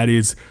gold, and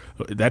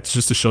that's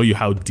just to show you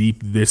how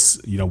deep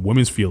this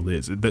women's field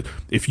is.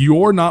 If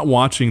you're not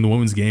watching the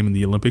women's game in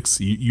the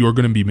Olympics, you're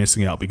going to be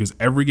missing out, because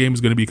every game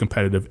is going to be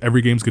competitive.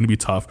 Every game is going to be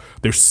tough.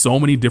 There's so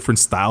many different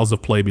styles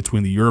of play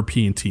between the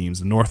European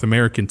teams, the North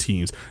American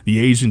teams, the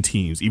Asian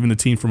teams, even the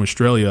team from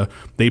Australia.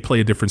 They play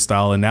a different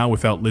style, and now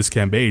without Liz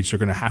Cambage, they're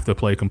going to have to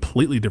play a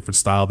completely different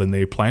style than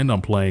they planned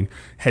on playing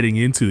heading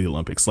into the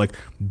Olympics. Like,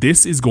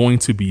 this is going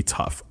to be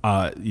tough.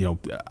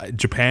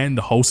 Japan,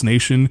 the host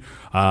nation,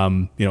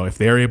 if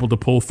they're able to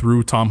pull through.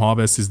 Tom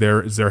Hobbs is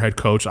their head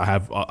coach. I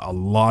have a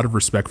lot of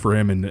respect for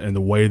him and the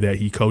way that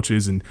he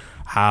coaches, and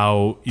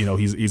how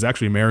he's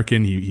actually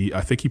American. I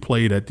think he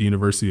played at the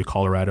University of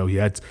Colorado. He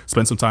had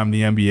spent some time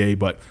in the NBA,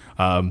 but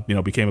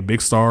became a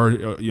big star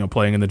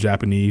playing in the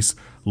Japanese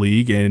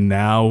league, and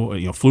now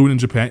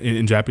fluent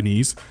in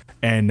Japanese,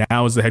 and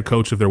now is the head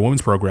coach of their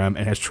women's program,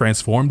 and has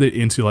transformed it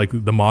into like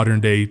the modern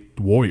day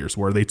Warriors,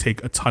 where they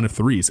take a ton of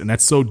threes. And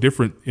that's so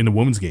different in the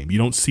women's game. You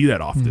don't see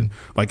that often.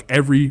 Like,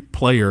 every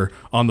player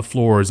on the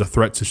floor is a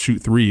threat to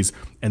shoot threes,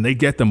 and they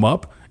get them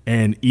up,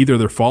 and either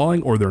they're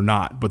falling or they're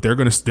not, but they're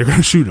gonna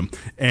shoot them.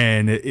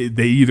 And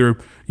they either,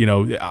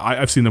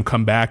 I've seen them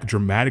come back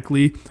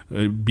dramatically,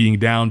 being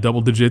down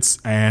double digits,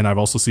 and I've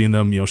also seen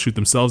them, shoot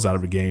themselves out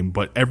of a game.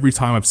 But every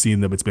time I've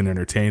seen them, it's been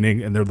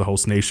entertaining, and they're the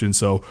host nation,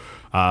 so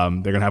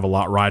they're gonna have a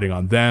lot riding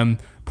on them.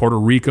 Puerto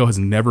Rico has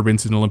never been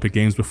to an Olympic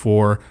Games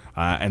before,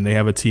 and they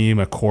have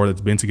a core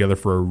that's been together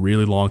for a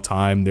really long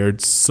time. They're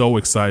so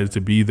excited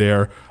to be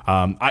there.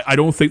 I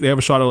don't think they have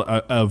a shot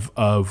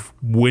of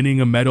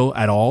winning a medal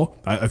at all.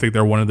 I think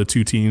they're one of the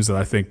 2 teams that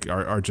I think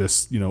are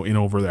just in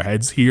over their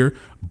heads here.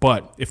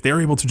 But if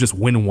they're able to just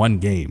win one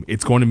game,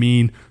 it's going to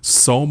mean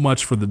so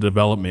much for the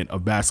development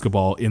of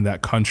basketball in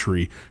that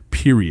country,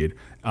 period.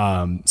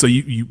 So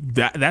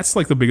that's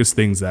like the biggest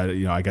things that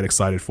I get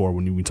excited for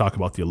when we talk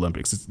about the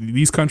Olympics.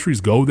 These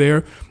countries go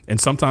there, and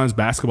sometimes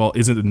basketball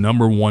isn't the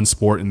number one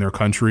sport in their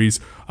countries.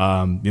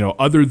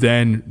 Other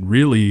than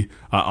really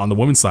on the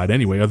women's side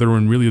anyway, other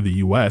than really the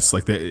U.S.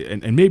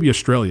 and maybe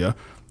Australia.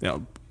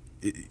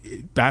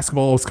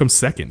 Basketball comes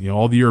second.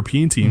 All the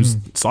European teams,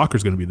 soccer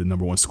is going to be the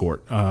number one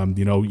sport.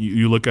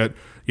 You look at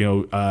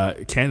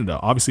Canada.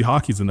 Obviously,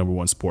 hockey is the number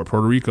one sport.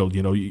 Puerto Rico.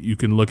 You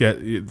can look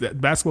at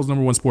basketball is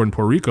number one sport in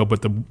Puerto Rico,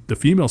 but the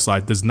female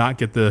side does not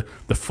get the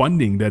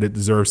funding that it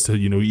deserves to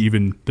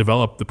even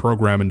develop the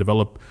program and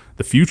develop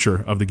the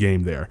future of the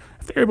game there.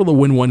 If they're able to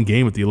win one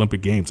game at the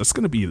Olympic Games, that's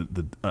going to be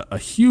a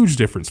huge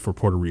difference for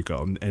Puerto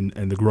Rico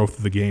and the growth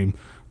of the game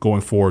going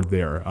forward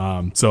there.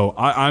 So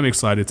I'm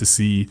excited to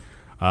see.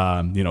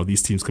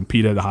 These teams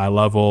compete at a high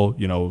level.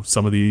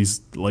 Some of these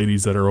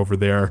ladies that are over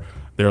there,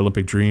 their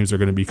Olympic dreams are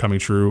going to be coming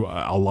true.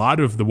 A lot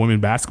of the women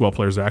basketball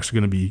players are actually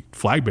going to be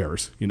flag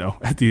bearers,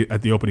 at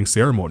the opening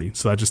ceremony.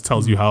 So that just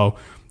tells you how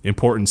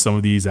important some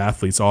of these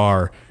athletes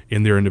are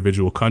in their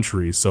individual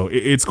countries. So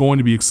it's going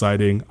to be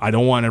exciting. I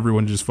don't want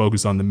everyone to just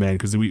focus on the men,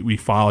 because we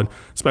followed,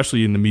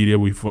 especially in the media,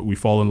 we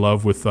fall in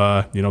love with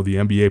the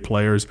NBA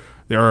players.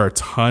 There are a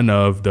ton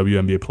of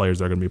WNBA players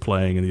that are going to be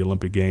playing in the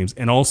Olympic Games,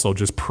 and also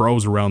just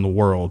pros around the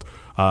world,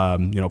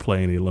 playing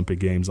in the Olympic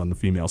Games on the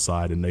female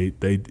side. And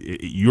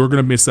you're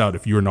going to miss out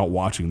if you're not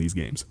watching these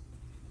games.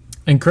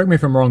 And correct me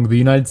if I'm wrong, the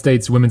United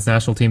States women's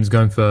national team is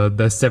going for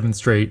their 7th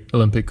straight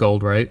Olympic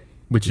gold, right?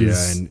 Which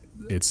is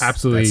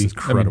that's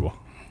incredible.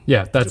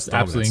 That's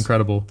absolutely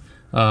incredible.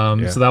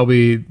 So that'll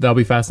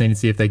be fascinating to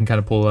see if they can kind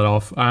of pull that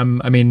off.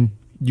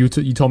 You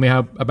told me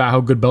about how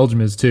good Belgium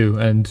is too,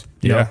 and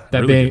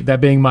that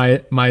being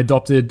my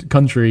adopted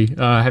country,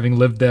 having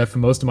lived there for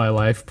most of my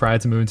life prior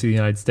to moving to the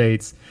United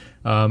States,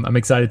 I'm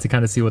excited to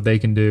kind of see what they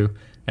can do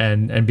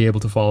and be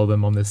able to follow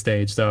them on this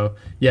stage. So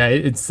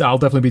I'll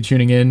definitely be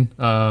tuning in.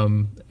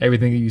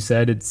 Everything that you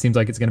said, it seems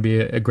like it's going to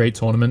be a great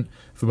tournament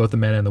for both the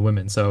men and the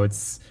women. So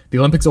the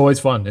Olympics are always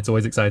fun. It's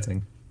always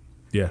exciting.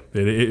 Yeah,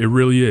 it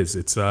really is.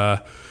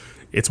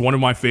 It's one of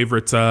my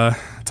favorite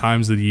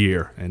times of the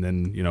year, and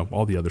then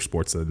all the other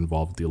sports that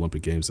involve the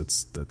Olympic Games.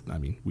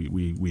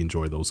 We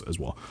enjoy those as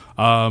well.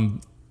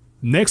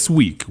 Next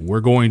week we're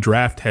going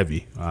draft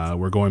heavy.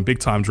 We're going big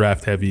time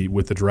draft heavy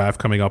with the draft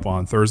coming up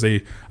on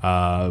Thursday.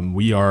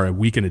 We are a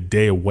week and a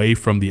day away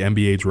from the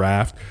NBA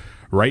draft.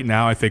 Right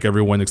now, I think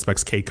everyone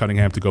expects Cade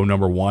Cunningham to go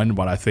number 1,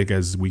 but I think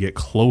as we get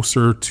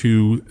closer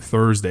to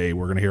Thursday,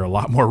 we're going to hear a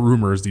lot more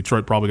rumors.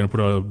 Detroit probably going to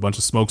put a bunch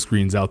of smoke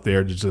screens out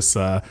there to just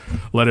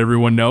let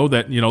everyone know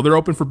that they're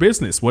open for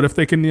business. What if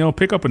they can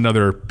pick up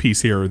another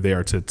piece here or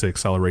there to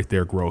accelerate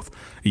their growth?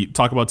 You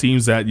talk about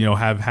teams that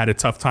have had a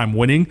tough time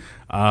winning.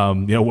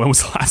 When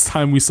was the last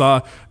time we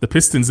saw the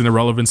Pistons in a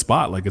relevant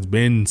spot? Like, it's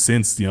been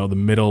since the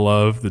middle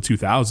of the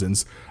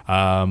 2000s,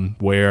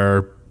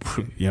 where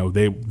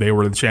they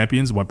were the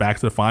champions, went back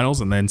to the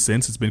finals, and then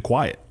since it's been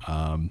quiet.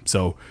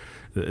 So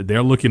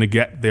they're looking to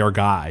get their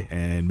guy,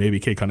 and maybe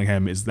Cade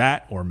Cunningham is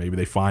that, or maybe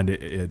they find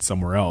it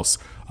somewhere else.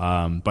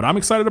 But I'm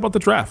excited about the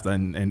draft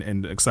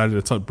and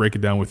excited to break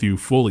it down with you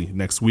fully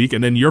next week.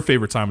 And then your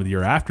favorite time of the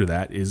year after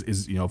that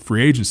is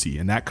free agency,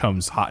 and that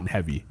comes hot and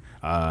heavy.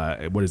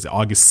 What is it?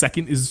 August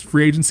 2nd is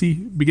free agency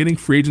beginning.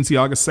 Free agency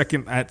August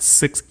 2nd at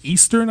 6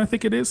 Eastern, I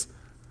think it is.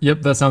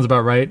 Yep, that sounds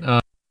about right.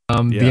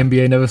 The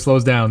NBA never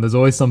slows down. There's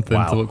always something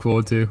to look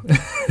forward to.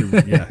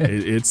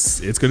 It's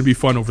going to be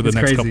fun over the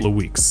next couple of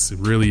weeks. It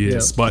really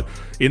is. Yep. But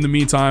in the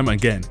meantime,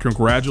 again,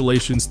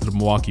 congratulations to the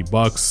Milwaukee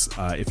Bucks.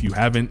 If you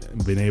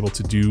haven't been able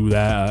to do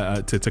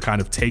that, to kind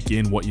of take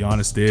in what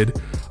Giannis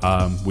did,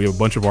 we have a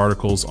bunch of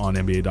articles on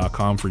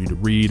NBA.com for you to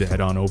read.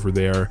 Head on over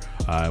there.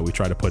 We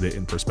try to put it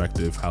in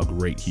perspective how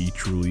great he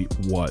truly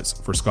was.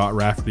 For Scott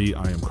Rafferty,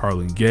 I am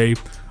Carlin Gay.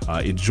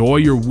 Enjoy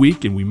your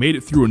week, and we made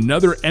it through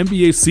another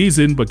NBA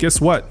season, but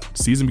guess what?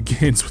 Season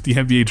begins with the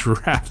NBA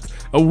draft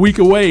a week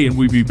away, and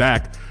we'll be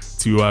back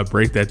to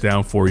break that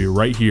down for you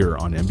right here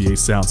on NBA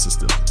Sound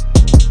System.